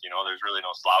stats list. There's really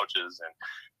no slouches. And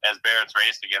as Barrett's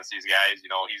raced against these guys,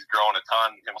 he's grown a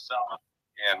ton himself.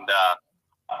 And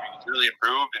he's really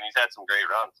improved, and he's had some great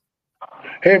runs.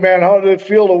 Hey, man, how did it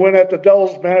feel to win at the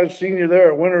Dells, man? I've seen you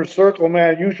there at Winner's Circle,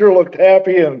 man. You sure looked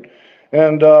happy. And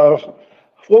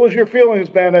what was your feelings,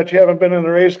 man, that you haven't been in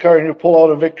the race car and you pull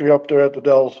out a victory up there at the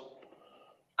Dells?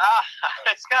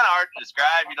 It's kind of hard to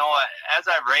describe. As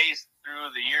I've raced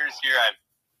through the years here,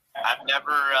 I've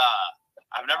never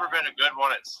been a good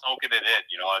one at soaking it in.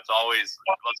 It's always,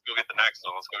 let's go get the next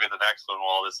one. Let's go get the next one.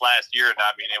 Well, this last year,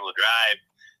 not being able to drive,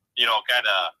 kind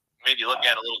of made you look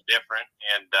at it a little different.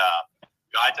 And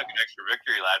I took an extra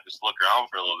victory lap just to look around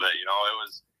for a little bit.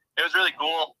 It was really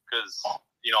cool because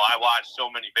I watched so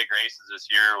many big races this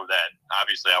year that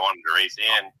obviously I wanted to race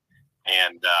in,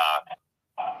 and to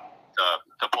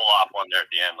pull off one there at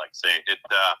the end, like say it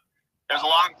was a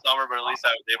long summer, but at least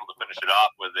I was able to finish it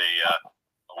off with a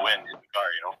win in the car.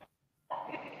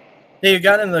 Hey, you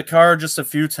got in the car just a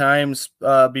few times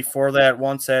before that,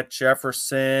 once at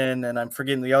Jefferson, and I'm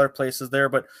forgetting the other places there,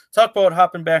 but talk about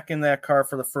hopping back in that car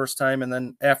for the first time, and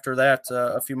then after that,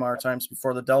 a few more times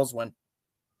before the Dells win.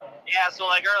 Yeah, so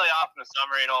like early off in the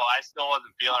summer, I still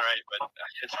wasn't feeling right, but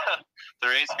the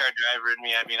race car driver in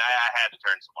me, I had to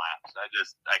turn some laps.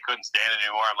 I couldn't stand it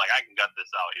anymore. I'm like, I can gut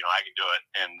this out, I can do it.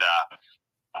 And,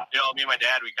 me and my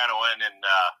dad, we kind of went in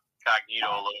cognito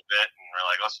a little bit, and we're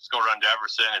like, let's just go run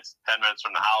Jefferson. It's 10 minutes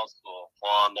from the house. We'll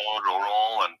unload, we'll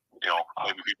roll, and,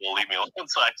 maybe people will leave me alone,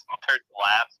 so I turned some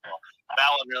laps. Well,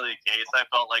 that wasn't really the case. I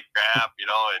felt like crap,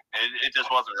 it just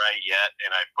wasn't right yet,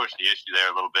 and I pushed the issue there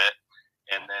a little bit.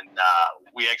 And then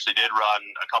we actually did run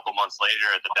a couple months later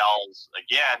at the Dells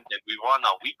again, and we won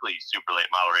a weekly super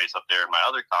late model race up there in my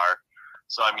other car.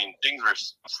 So, things were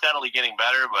steadily getting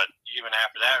better, but even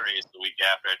after that race, the week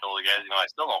after, I told the guys, I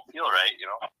still don't feel right,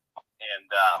 And,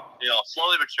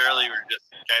 slowly but surely, we're just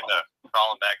kind of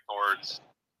crawling back towards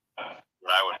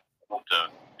what I would hope to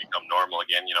become normal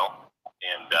again,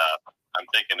 And I'm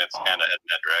thinking it's kind of heading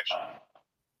that direction.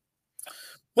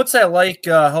 What's that like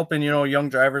helping, young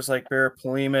drivers like Barrett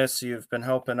Polimis? You've been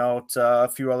helping out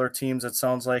a few other teams, it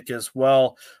sounds like, as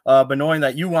well. But knowing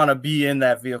that you want to be in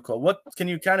that vehicle, what can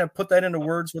you kind of put that into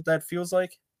words, what that feels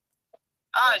like?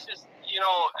 It's just,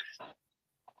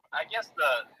 I guess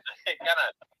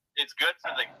it's good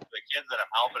for the kids that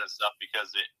I'm helping and stuff,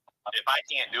 because if I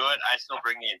can't do it, I still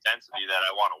bring the intensity that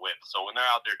I want to win. So when they're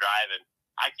out there driving,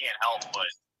 I can't help but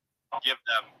give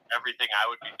them everything I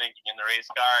would be thinking in the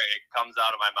race car. It comes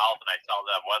out of my mouth, and I tell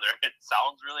them whether it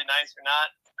sounds really nice or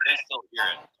not, they still hear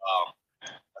it.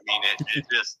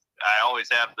 I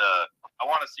always have I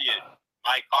want to see it,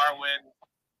 my car win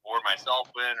or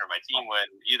myself win or my team win.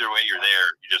 Either way you're there,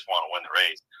 you just want to win the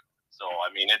race. So,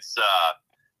 it's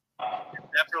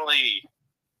definitely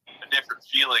a different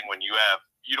feeling when you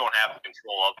don't have the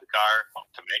control of the car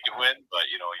to make it win,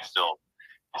 but, you still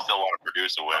want to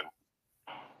produce a win.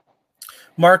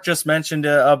 Mark just mentioned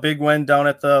a big win down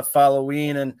at the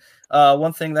Halloween, and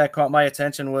one thing that caught my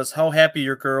attention was how happy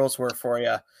your girls were for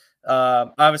you.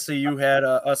 Obviously, you had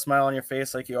a smile on your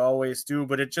face like you always do,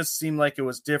 but it just seemed like it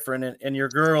was different, and your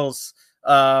girls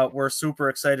were super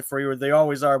excited for you. They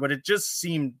always are, but it just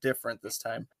seemed different this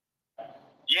time.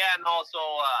 Yeah, no, so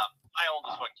my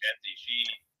oldest one, Kenzie,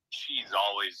 she's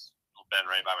always been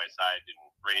right by my side in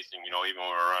racing, even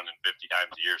when we're running 50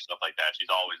 times a year, stuff like that.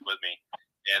 She's always with me.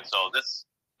 And so this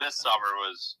summer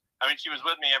was, she was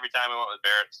with me every time we went with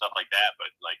Barrett and stuff like that, but,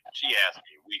 like, she asked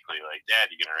me weekly, like,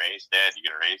 Dad, you gonna race? Dad, you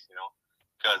gonna race?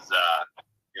 Because,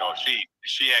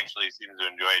 she actually seems to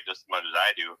enjoy it just as much as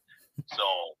I do. So,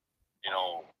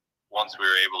 once we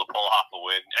were able to pull off a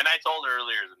win, and I told her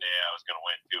earlier in the day I was going to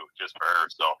win too, just for her.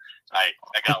 So I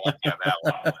got lucky on that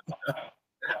one.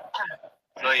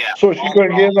 So yeah. So she's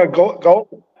going to give him a go?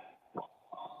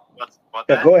 What's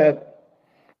Yeah, that? go ahead.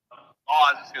 Oh,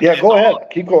 I was just gonna Yeah, say, go so ahead.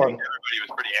 Keep going. everybody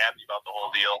was pretty happy about the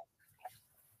whole deal.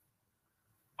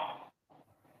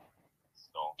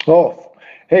 So, Oh,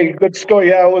 hey, good story.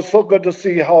 Yeah, it was so good to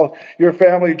see how your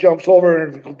family jumps over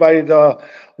and by the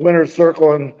winner's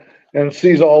circle and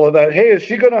sees all of that. Hey, is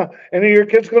she any of your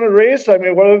kids gonna race? I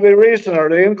mean, what are they racing? Are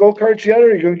they in go-karts yet?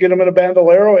 Are you gonna get them in a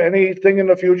bandolero? Anything in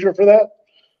the future for that?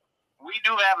 we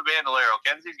do have a bandolero.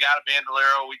 Kenzie's got a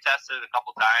bandolero. We tested it a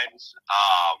couple times.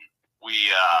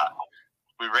 We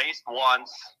raced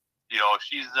once. You know,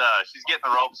 she's getting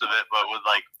the ropes of it, but with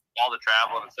like all the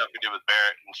traveling and stuff we did with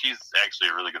Barrett, and she's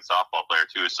actually a really good softball player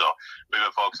too. So we've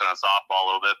been focusing on softball a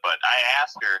little bit. But I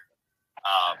asked her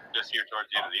just here towards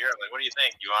the end of the year, I'm like, what do you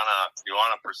think? You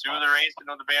wanna pursue the racing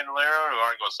of the bandolero, or you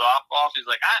wanna go softball? She's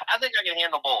like, I think I can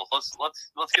handle both. Let's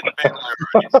get the bandolero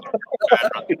race.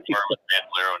 I'd run the tour with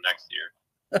bandolero next year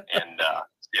and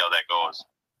see how that goes.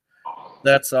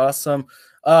 That's awesome.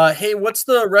 Hey, what's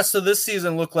the rest of this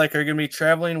season look like? Are you going to be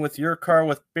traveling with your car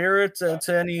with Barrett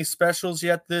to any specials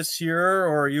yet this year,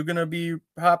 or are you going to be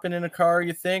hopping in a car,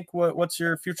 you think? What's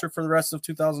your future for the rest of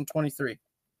 2023?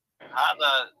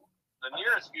 The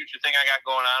nearest future thing I got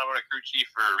going on, I'm going to crew chief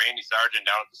for Randy Sargent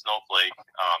down at the Snowflake.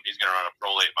 He's going to run a Pro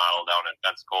Late model down in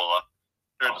Pensacola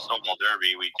during the Snowball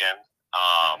Derby weekend.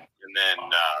 And then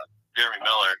Jeremy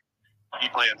Miller,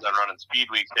 he plans on running Speed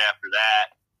Weeks after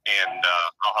that. And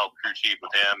I'll help crew chief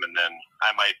with him, and then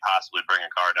I might possibly bring a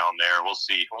car down there. We'll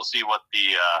see what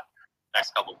the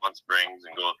next couple of months brings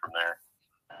and go from there.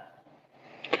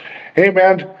 Hey,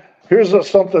 man, here's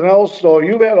something else, though.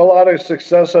 You've had a lot of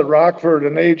success at Rockford,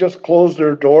 and they just closed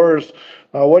their doors.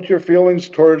 What's your feelings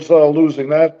towards losing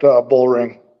that bull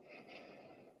ring?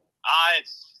 It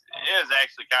is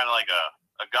actually kind of like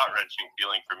a gut-wrenching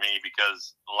feeling for me,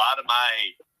 because a lot of my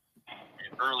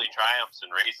early triumphs in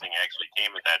racing actually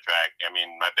came at that track. I mean,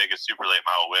 my biggest super late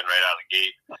model win right out of the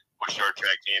gate was short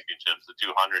track championships, the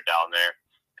 200 down there.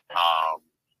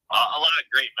 A lot of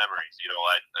great memories, you know,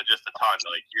 just a ton.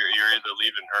 Like you're either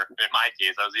leaving, or in my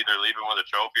case, I was either leaving with a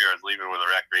trophy or I was leaving with a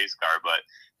wrecked race car. But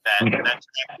that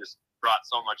track just brought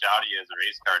so much out of you as a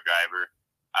race car driver.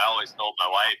 I always told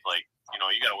my wife, like, you know,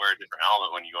 you got to wear a different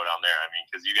helmet when you go down there. I mean,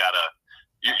 because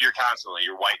you're constantly,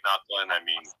 you're white knuckling. I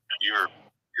mean, you're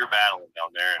battling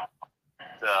down there, and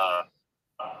to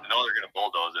know they're going to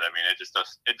bulldoze it, I mean, it just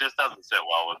doesn't sit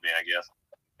well with me, I guess.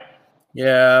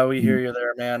 Yeah, we hear you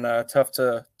there, man. Tough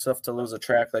to lose a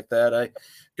track like that. I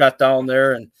got down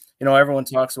there, and you know, everyone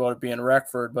talks about it being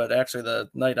Wreckford, but actually the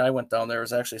night I went down there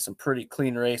was actually some pretty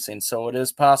clean racing. So it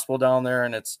is possible down there,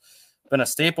 and it's been a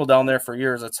staple down there for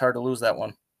years. It's hard to lose that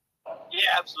one.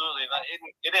 Yeah, absolutely.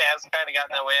 It has kind of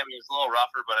gotten that way. I mean, it's a little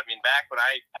rougher, but I mean, back when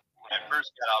I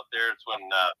first got out there, it's when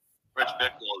Rich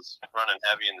Bickle was running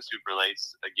heavy in the super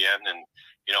lates again, and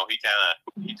you know, he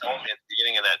told me at the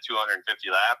beginning of that 250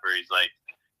 lap, where he's like,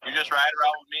 "You just ride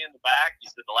around with me in the back." He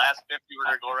said, "The last 50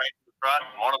 we're gonna go right to the front,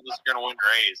 and one of us is gonna win the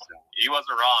race." And he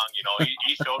wasn't wrong. You know,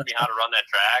 he showed me how to run that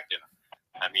track, and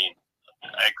I mean,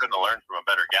 I couldn't have learned from a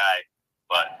better guy.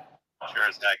 But sure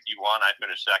as heck, he won. I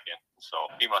finished second, so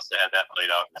he must have had that played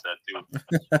out in his head too.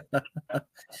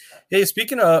 Hey,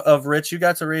 speaking of Rich, you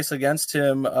got to race against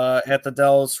him at the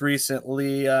Dells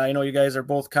recently. I know you guys are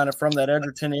both kind of from that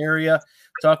Edgerton area.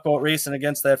 Talk about racing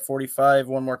against that 45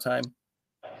 one more time.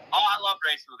 Oh, I love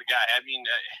racing with the guy. I mean,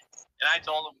 and I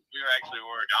told him we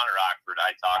were down at Rockford.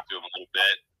 I talked to him a little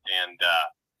bit, and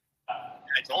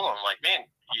I told him, like, man,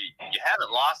 you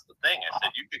haven't lost the thing. I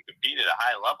said, you could compete at a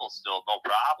high level still, no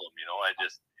problem. You know,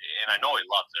 and I know he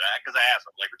loves it, because I asked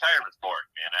him, like, retirement's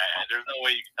boring, man. There's no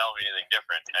way you can tell me anything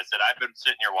different. I said, I've been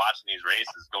sitting here watching these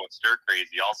races going stir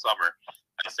crazy all summer.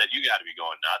 I said, you got to be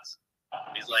going nuts.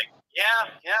 He's like,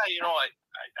 yeah, you know, I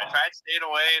tried staying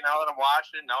away. Now that I'm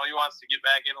watching, now he wants to get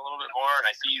back in a little bit more, and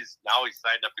I see he's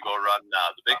signed up to go run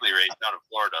the Bigley race down in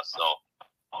Florida. So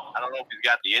I don't know if he's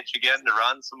got the itch again to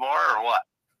run some more or what.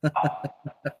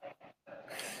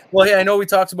 Well, hey, I know we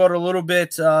talked about it a little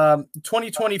bit.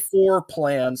 2024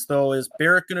 plans, though, is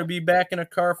Barrett going to be back in a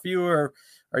car for you, or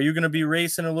are you going to be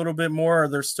racing a little bit more? Are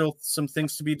there still some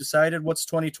things to be decided? What's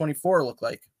 2024 look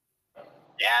like?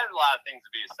 Yeah, there's a lot of things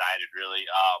to be decided, really.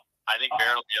 I think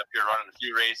Barrett will be up here running a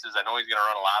few races. I know he's going to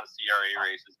run a lot of CRA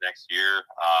races next year.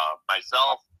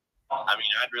 Myself, I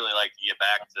mean, I'd really like to get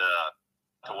back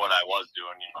to what I was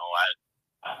doing. You know,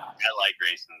 I like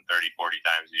racing 30, 40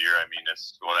 times a year. I mean,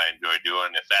 that's what I enjoy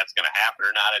doing. If that's going to happen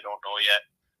or not, I don't know yet.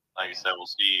 Like I said, we'll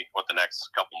see what the next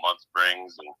couple months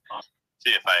brings, and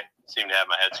see if I seem to have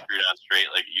my head screwed on straight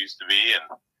like it used to be, and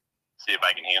see if I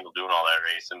can handle doing all that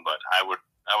racing. But I would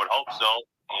hope so.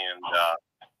 And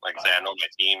like I say, I know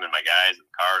my team and my guys and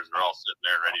the cars are all sitting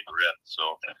there ready to rip. So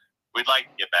we'd like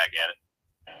to get back at it.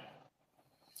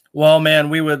 Well, man,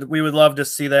 we would love to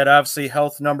see that. Obviously,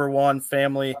 health number one,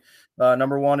 family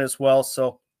number one as well.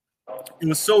 So it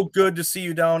was so good to see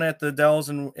you down at the Dells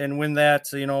and win that.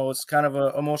 So, it's kind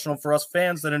of emotional for us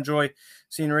fans that enjoy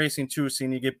seeing racing too,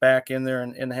 seeing you get back in there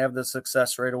and have the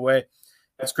success right away.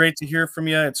 It's great to hear from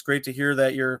you. It's great to hear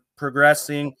that you're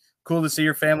progressing. Cool to see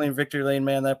your family in victory lane,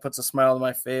 man. That puts a smile on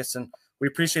my face, and we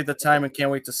appreciate the time and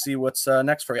can't wait to see what's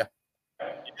next for you. Yeah,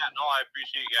 no, I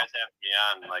appreciate you guys having me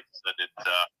on. Like I said, it's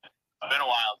been a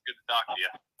while. It's good to talk to you.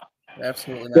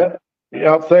 Absolutely, man.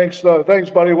 Yeah, thanks,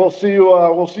 buddy. We'll see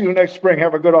you next spring.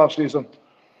 Have a good off season.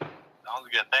 Sounds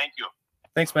good. Thank you.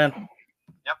 Thanks, man.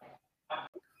 Yep.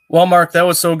 Well, Mark, that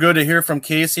was so good to hear from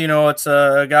Casey. It's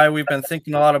a guy we've been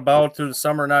thinking a lot about through the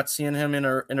summer, not seeing him in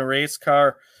a race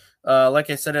car. Like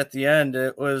I said at the end,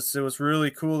 it was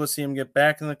really cool to see him get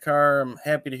back in the car. I'm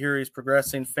happy to hear he's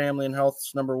progressing. Family and health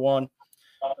is number one.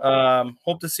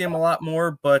 Hope to see him a lot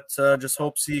more, but just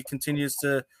hopes he continues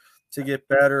to get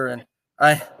better. And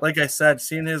like I said,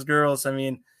 seeing his girls, I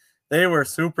mean, they were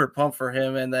super pumped for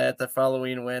him and that the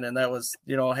following win. And that was,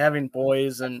 having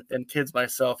boys and kids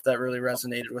myself, that really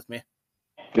resonated with me.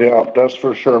 Yeah, that's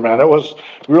for sure, man. It was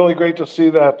really great to see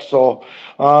that. So,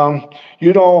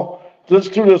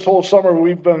 through this whole summer,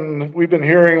 we've been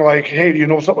hearing like, hey, do you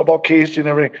know something about Casey and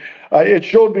everything? It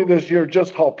showed me this year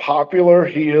just how popular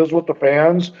he is with the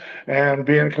fans and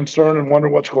being concerned and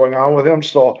wondering what's going on with him.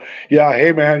 So, yeah,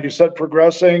 hey, man, you said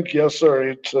progressing. Yes, sir.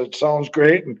 It sounds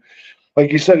great. And like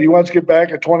you said, he wants to get back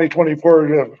in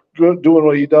 2024 doing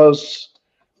what he does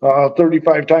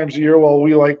 35 times a year. Well,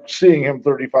 we like seeing him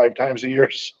 35 times a year.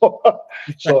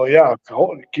 So yeah,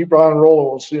 keep on rolling.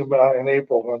 We'll see him in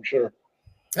April, I'm sure.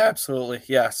 Absolutely.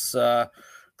 Yes.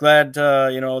 Glad,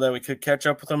 that we could catch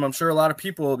up with him. I'm sure a lot of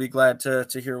people will be glad to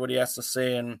hear what he has to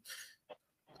say and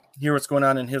hear what's going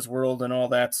on in his world and all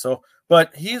that. So,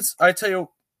 but I tell you,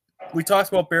 we talked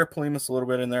about Bear Polimus a little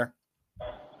bit in there.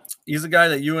 He's a guy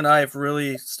that you and I have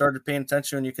really started paying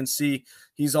attention, and you can see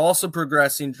he's also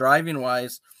progressing driving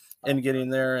wise and getting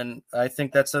there. And I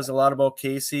think that says a lot about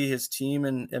Casey, his team,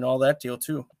 and all that deal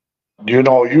too.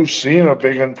 You've seen a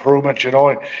big improvement,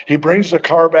 and he brings the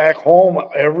car back home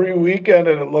every weekend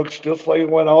and it looks just like it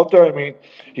went out there. I mean,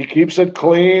 he keeps it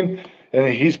clean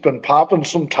and he's been popping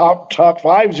some top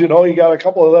fives. He got a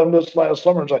couple of them this last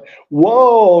summer. It's like,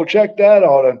 whoa, check that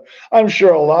out. And I'm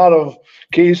sure a lot of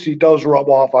Casey does rub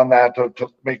off on that to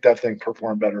make that thing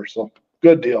perform better. So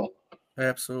good deal.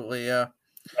 Absolutely. Yeah.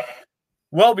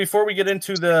 Well, before we get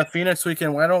into the Phoenix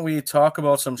weekend, why don't we talk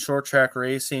about some short track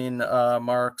racing,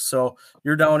 Mark? So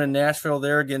you're down in Nashville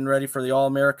there getting ready for the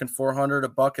All-American 400, a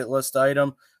bucket list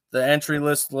item. The entry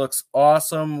list looks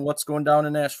awesome. What's going down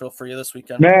in Nashville for you this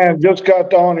weekend? Man, just got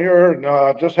down here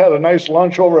and just had a nice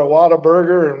lunch over at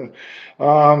Whataburger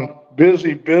and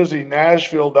busy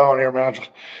Nashville down here, man.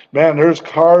 Man, there's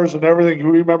cars and everything.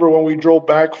 You remember when we drove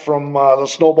back from the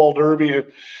Snowball Derby,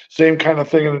 same kind of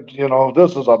thing. And,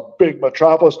 this is a big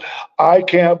metropolis. I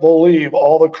can't believe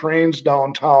all the cranes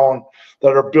downtown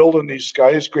that are building these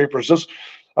skyscrapers.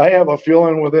 I have a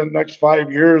feeling within the next 5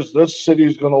 years, this city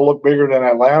is going to look bigger than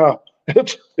Atlanta.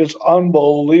 It's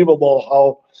unbelievable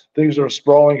how things are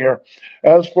sprawling here.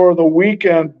 As for the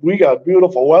weekend, we got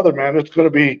beautiful weather, man. It's going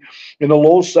to be in the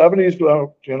low 70s, a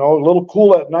little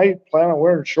cool at night. Plan on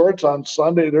wearing shorts on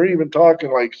Sunday. They're even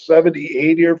talking like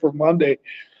 78 here for Monday.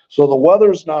 So the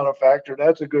weather's not a factor.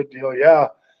 That's a good deal. Yeah,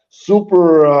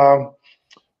 super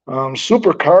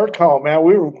car count, man.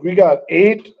 We got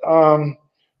 8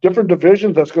 different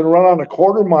divisions that's going to run on a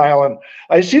quarter mile. And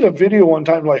I seen a video one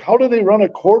time, like, how do they run a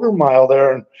quarter mile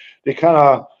there? And they kind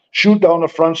of shoot down the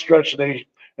front stretch and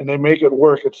they make it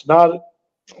work. It's not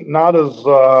as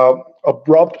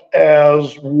abrupt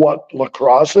as what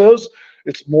lacrosse is.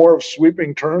 It's more of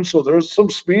sweeping turns. So there's some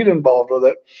speed involved with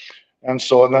it. And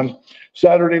then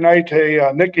Saturday night,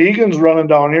 hey, Nick Egan's running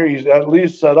down here. He's at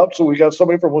least set up. So we got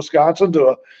somebody from Wisconsin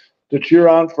to cheer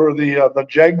on for the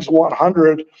Jegs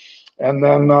 100. And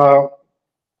then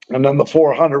the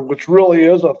 400, which really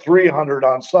is a 300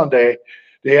 on Sunday.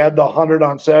 They had the 100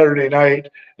 on Saturday night,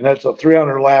 and that's a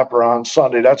 300 lapper on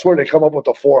Sunday. That's where they come up with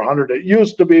the 400. It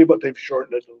used to be, but they've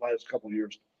shortened it in the last couple of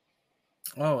years.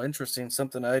 Oh, interesting.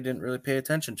 Something I didn't really pay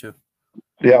attention to.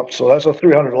 Yeah, so that's a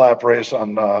 300 lap race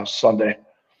on Sunday.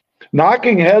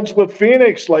 Knocking heads with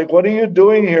Phoenix. Like, what are you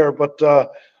doing here? But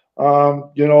the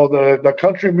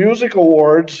Country Music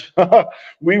Awards,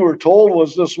 we were told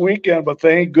was this weekend, but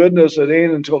thank goodness it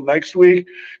ain't until next week,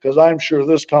 because I'm sure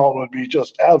this town would be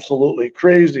just absolutely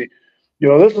crazy.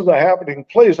 This is a happening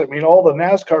place. I mean, all the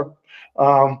NASCAR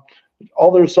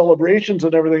all their celebrations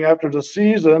and everything after the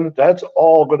season, that's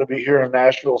all going to be here in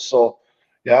Nashville. So,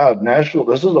 yeah, Nashville,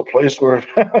 this is a place where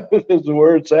this is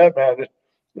where it's at, man. It's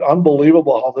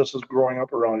unbelievable how this is growing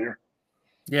up around here.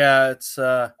 Yeah, it's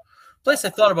a place I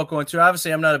thought about going to.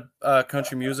 Obviously, I'm not a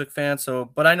country music fan,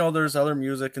 but I know there's other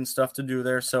music and stuff to do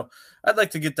there. So I'd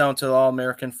like to get down to the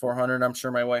All-American 400. I'm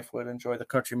sure my wife would enjoy the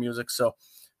country music. So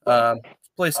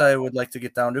place I would like to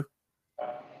get down to.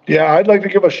 Yeah, I'd like to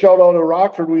give a shout out to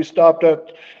Rockford. We stopped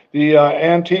at the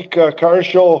antique car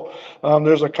show.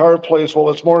 There's a car place.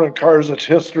 Well, it's more than cars, it's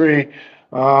history.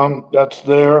 That's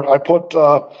there. I put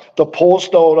the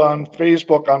post out on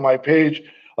Facebook on my page.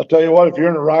 I'll tell you what, if you're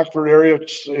in the Rockford area,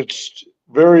 it's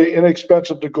very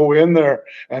inexpensive to go in there,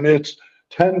 and it's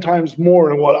 10 times more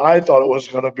than what I thought it was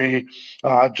going to be,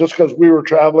 just because we were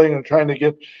traveling and trying to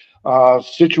get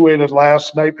situated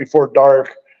last night before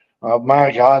dark.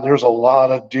 My God, there's a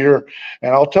lot of deer.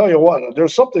 And I'll tell you what,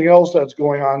 there's something else that's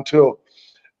going on too.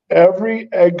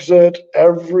 Every exit,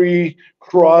 every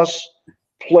cross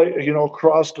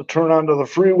to turn onto the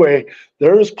freeway,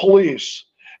 there is police.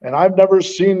 And I've never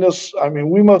seen this. I mean,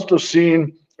 we must have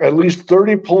seen at least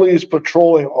 30 police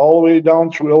patrolling all the way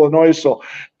down through Illinois. So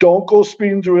don't go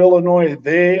speeding through Illinois.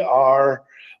 They are,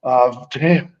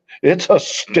 it's a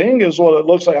sting is what it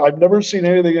looks like. I've never seen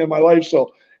anything in my life.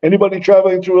 So anybody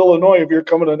traveling through Illinois, if you're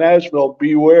coming to Nashville,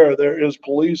 beware. There is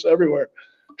police everywhere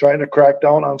trying to crack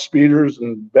down on speeders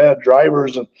and bad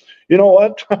drivers. And you know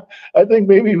what? I think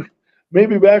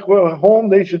maybe back home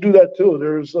they should do that too.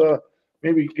 There's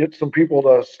maybe get some people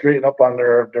to straighten up on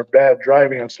their bad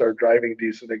driving and start driving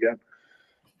decent again.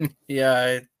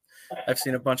 Yeah, I've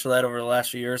seen a bunch of that over the last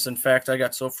few years. In fact, I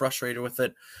got so frustrated with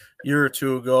it a year or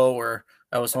two ago where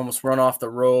I was almost run off the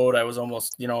road. I was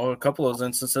almost, a couple of those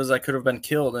instances I could have been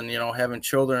killed, and, having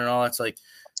children and all, it's like,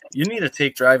 you need to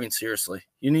take driving seriously.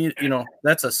 You need,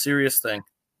 that's a serious thing.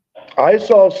 I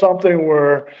saw something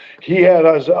where he had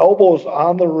his elbows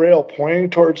on the rail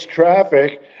pointing towards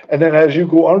traffic, and then as you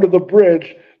go under the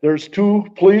bridge, there's two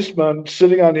policemen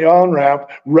sitting on the on-ramp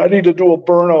ready to do a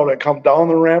burnout and come down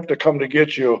the ramp to come to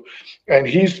get you. And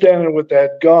he's standing with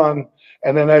that gun.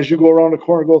 And then as you go around the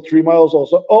corner, go 3 miles,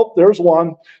 also, oh, there's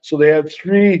one. So they had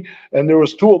three, and there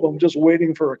was two of them just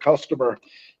waiting for a customer.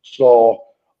 So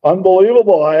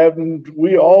unbelievable.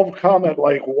 We all comment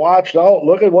like, watch out,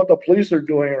 look at what the police are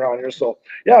doing around here. So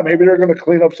yeah, maybe they're going to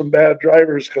clean up some bad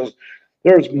drivers, because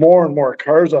there's more and more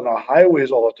cars on the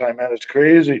highways all the time, man. It's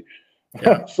crazy.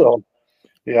 Yeah. So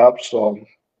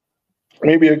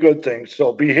maybe a good thing.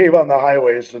 So behave on the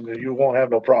highways and you won't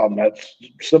have no problem. That's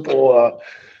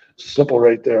simple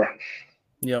right there.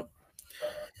 Yep.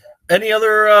 Any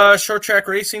other short track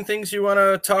racing things you want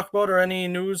to talk about, or any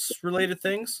news related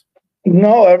things?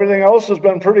 No, everything else has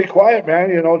been pretty quiet,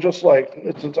 man. Just like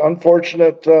it's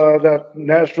unfortunate that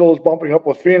Nashville is bumping up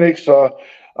with Phoenix.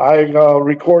 I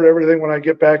record everything when I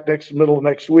get back middle of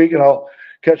next week, and I'll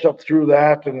catch up through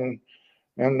that, and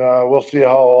we'll see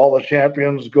how all the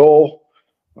champions go.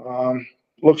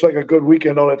 Looks like a good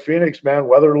weekend out at Phoenix, man.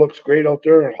 Weather looks great out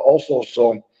there also.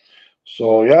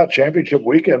 So yeah, championship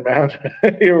weekend, man.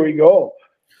 Here we go.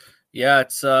 Yeah,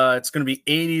 it's going to be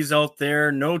 80s out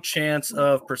there. No chance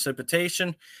of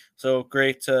precipitation. So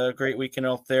great weekend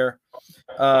out there.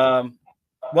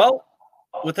 Well,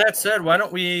 with that said, why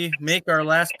don't we make our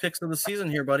last picks of the season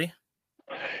here, buddy?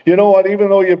 You know what? Even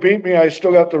though you beat me, I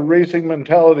still got the racing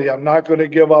mentality. I'm not going to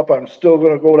give up. I'm still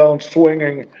going to go down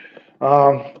swinging,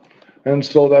 and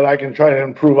so that I can try to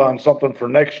improve on something for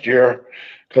next year.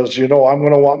 Because I'm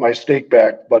going to want my stake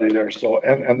back, buddy. There, so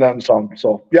and then some.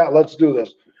 So yeah, let's do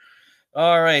this.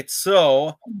 All right.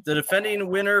 So the defending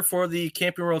winner for the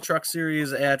Camping World Truck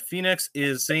Series at Phoenix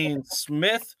is Zane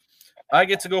Smith. I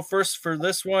get to go first for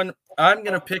this one. I'm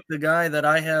going to pick the guy that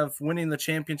I have winning the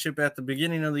championship at the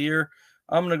beginning of the year.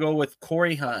 I'm going to go with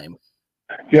Corey Heim.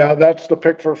 Yeah, that's the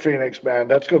pick for Phoenix, man.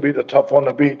 That's going to be the tough one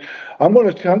to beat. I'm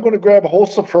going to grab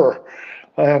Holsifer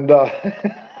and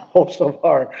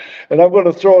Holsifer, and I'm going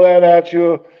to throw that at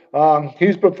you.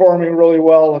 He's performing really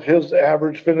well. His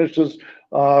average finishes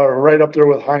right up there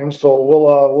with Heim. So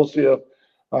we'll see if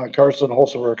Carson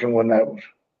Holsifer can win that one.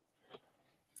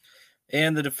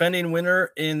 And the defending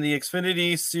winner in the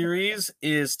Xfinity Series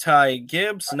is Ty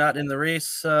Gibbs, not in the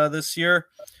race this year.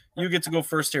 You get to go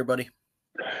first here, buddy.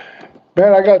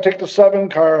 Man, I got to take the 7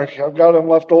 car. I've got him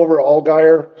left over.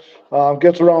 Allgaier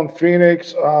gets around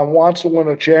Phoenix, wants to win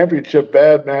a championship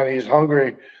bad, man. He's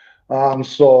hungry.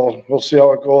 So we'll see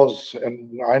how it goes.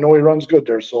 And I know he runs good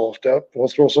there. So we'll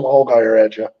throw some Allgaier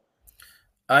at you.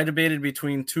 I debated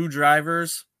between two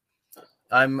drivers.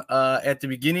 I'm at the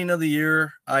beginning of the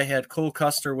year, I had Cole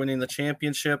Custer winning the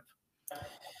championship.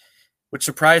 which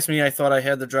surprised me. I thought I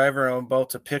had the driver I'm about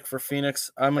to pick for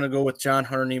Phoenix. I'm going to go with John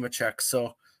Hunter Nemechek.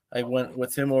 So I went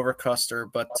with him over Custer,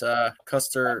 but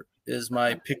Custer is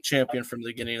my pick champion from the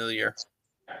beginning of the year.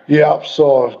 Yeah,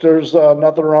 so there's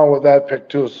nothing wrong with that pick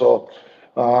too. So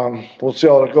we'll see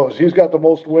how it goes. He's got the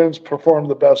most wins, performed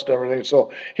the best, everything.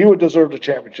 So he would deserve the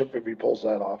championship if he pulls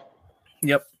that off.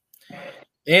 Yep.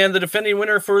 And the defending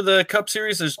winner for the Cup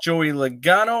Series is Joey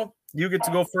Logano. You get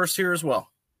to go first here as well.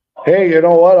 Hey, you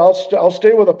know what? I'll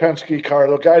stay with a Penske car.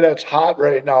 The guy that's hot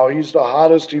right now. He's the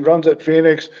hottest. He runs at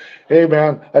Phoenix. Hey,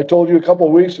 man, I told you a couple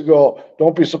of weeks ago,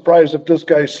 don't be surprised if this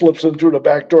guy slips in through the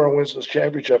back door and wins this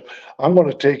championship. I'm going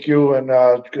to take you and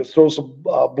throw some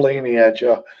Blaney at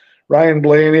you. Ryan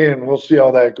Blaney, and we'll see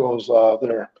how that goes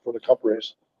there for the Cup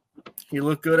race. You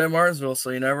look good at Martinsville,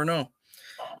 so you never know.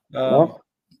 I'm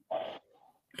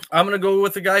going to go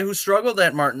with the guy who struggled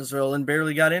at Martinsville and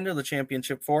barely got into the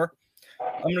championship for.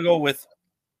 I'm going to go with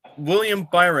William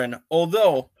Byron,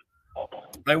 although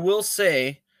I will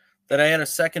say that I had a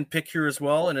second pick here as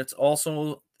well, and it's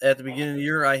also at the beginning of the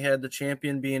year I had the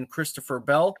champion being Christopher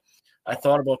Bell. I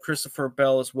thought about Christopher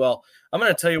Bell as well. I'm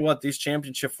going to tell you what, these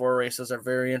championship 4 races are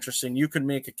very interesting. You could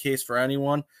make a case for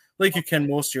anyone like you can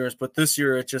most years, but this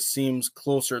year it just seems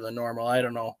closer than normal. I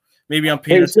don't know. Maybe I'm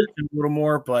paying attention a little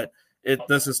more, but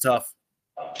this is tough.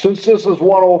 Since this is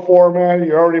 104, man,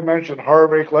 you already mentioned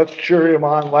Harvick. Let's cheer him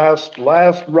on. Last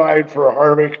ride for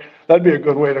Harvick. That'd be a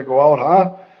good way to go out,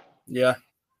 huh? Yeah.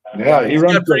 Yeah, he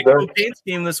runs got a pretty cool paint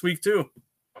scheme this week too.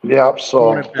 Yeah,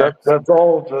 so that's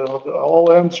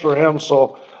all ends for him.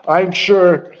 So I'm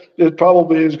sure it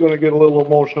probably is going to get a little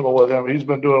emotional with him. He's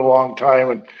been doing it a long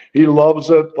time and he loves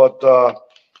it, but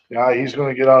yeah, he's going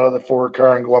to get out of the Ford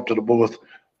car and go up to the booth.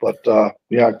 But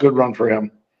yeah, good run for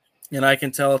him. And I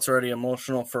can tell it's already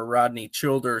emotional for Rodney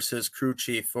Childers, his crew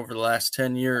chief over the last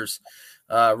 10 years.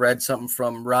 Read something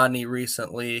from Rodney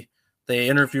recently. They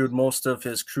interviewed most of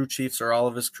his crew chiefs or all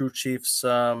of his crew chiefs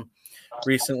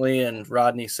recently. And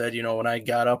Rodney said, you know, when I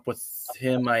got up with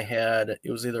him,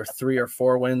 it was either 3 or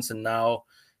 4 wins, and now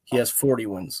he has 40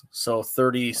 wins. So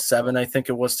 37, I think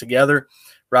it was together.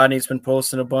 Rodney's been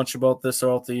posting a bunch about this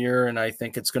throughout the year, and I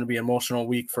think it's going to be an emotional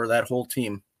week for that whole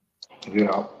team.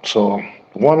 Yeah, so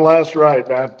one last ride,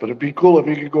 man. But it'd be cool if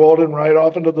he could go out and ride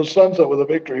off into the sunset with a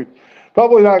victory.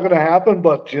 Probably not going to happen,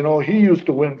 but, you know, he used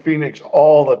to win Phoenix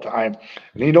all the time.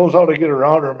 And he knows how to get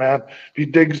around her, man. If he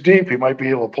digs deep, he might be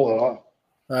able to pull it off.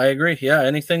 I agree. Yeah,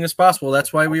 anything is possible.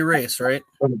 That's why we race, right?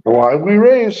 Why we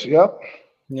race, yep.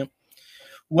 Yep.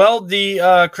 Well,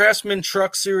 the Craftsman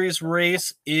Truck Series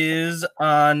race is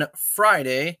on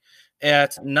Friday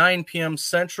at 9 p.m.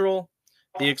 Central.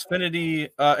 The Xfinity,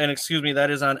 that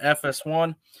is on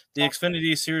FS1. The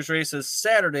Xfinity Series race is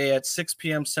Saturday at 6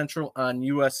 p.m. Central on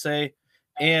USA.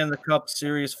 And the Cup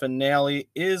Series finale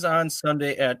is on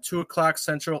Sunday at 2 o'clock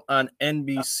Central on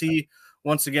NBC.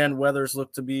 Once again, weather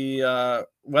looks to be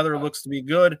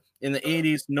good in the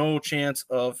 80s. No chance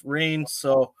of rain,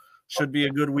 so should be a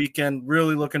good weekend.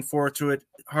 Really looking forward to it.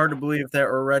 Hard to believe that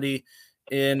we're already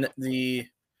in the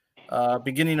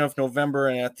beginning of November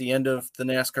and at the end of the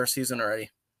NASCAR season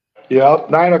already. Yeah,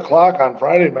 9 o'clock on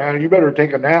Friday, man. You better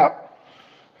take a nap.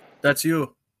 That's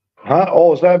you. Huh?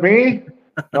 Oh, is that me?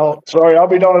 No, sorry. I'll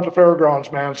be down at the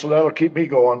fairgrounds, man, so that'll keep me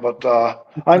going. But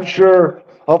I'm sure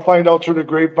I'll find out through the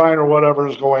grapevine or whatever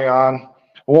is going on.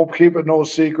 I won't keep it no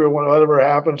secret. Whatever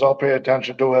happens, I'll pay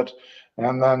attention to it.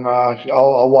 And then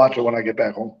I'll watch it when I get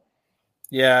back home.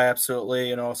 Yeah, absolutely.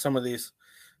 You know, some of these.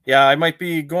 Yeah, I might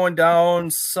be going down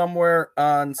somewhere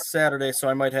on Saturday, so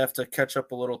I might have to catch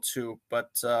up a little too. But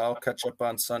I'll catch up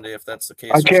on Sunday if that's the case.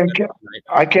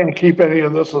 I can't keep any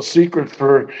of this a secret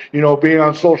for, you know, being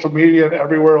on social media and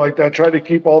everywhere like that. Try to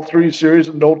keep all 3 series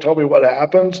and don't tell me what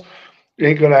happens.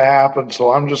 Ain't gonna happen.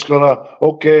 So I'm just gonna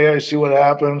I see what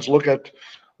happens. Look at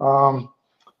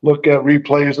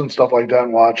replays and stuff like that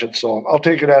and watch it. So I'll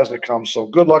take it as it comes. So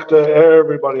good luck to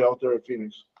everybody out there at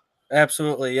Phoenix.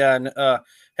 Absolutely, yeah. And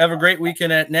have a great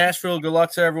weekend at Nashville. Good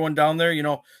luck to everyone down there. You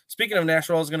know, speaking of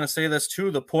Nashville, I was going to say this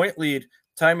too. The point lead,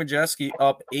 Ty Majeski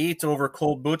up 8 over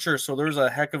Cole Butcher. So there's a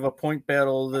heck of a point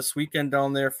battle this weekend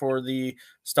down there for the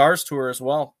Stars Tour as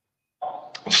well.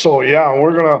 So, yeah,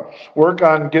 we're going to work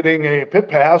on getting a pit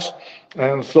pass.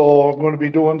 And so I'm going to be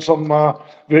doing some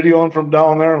videoing from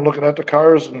down there and looking at the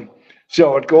cars and see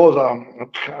how it goes.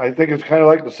 I think it's kind of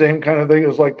like the same kind of thing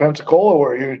as like Pensacola,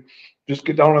 where you just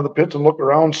get down in the pits and look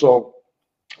around. So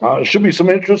it should be some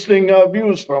interesting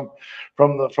views from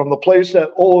the place that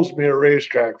owes me a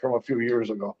racetrack from a few years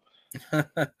ago.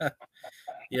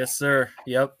 Yes, sir.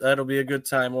 Yep, that'll be a good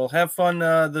time. We'll have fun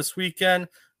this weekend.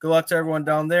 good luck to everyone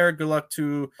down there. Good luck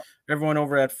to everyone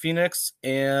over at Phoenix.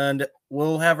 And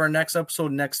we'll have our next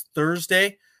episode next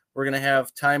Thursday. We're going to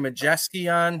have Ty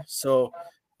Majeski on. So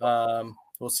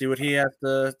we'll see what he has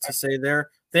to say there.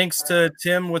 Thanks to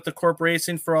Tim with the Corp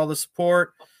Racing for all the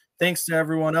support. Thanks to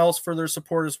everyone else for their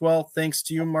support as well. Thanks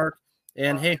to you, Mark.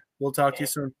 And hey, we'll talk to you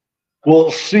soon.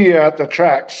 We'll see you at the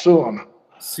track soon.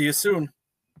 See you soon.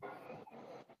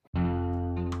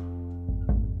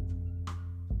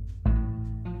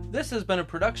 This has been a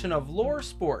production of Lore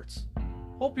Sports.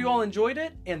 Hope you all enjoyed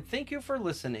it, and thank you for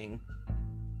listening.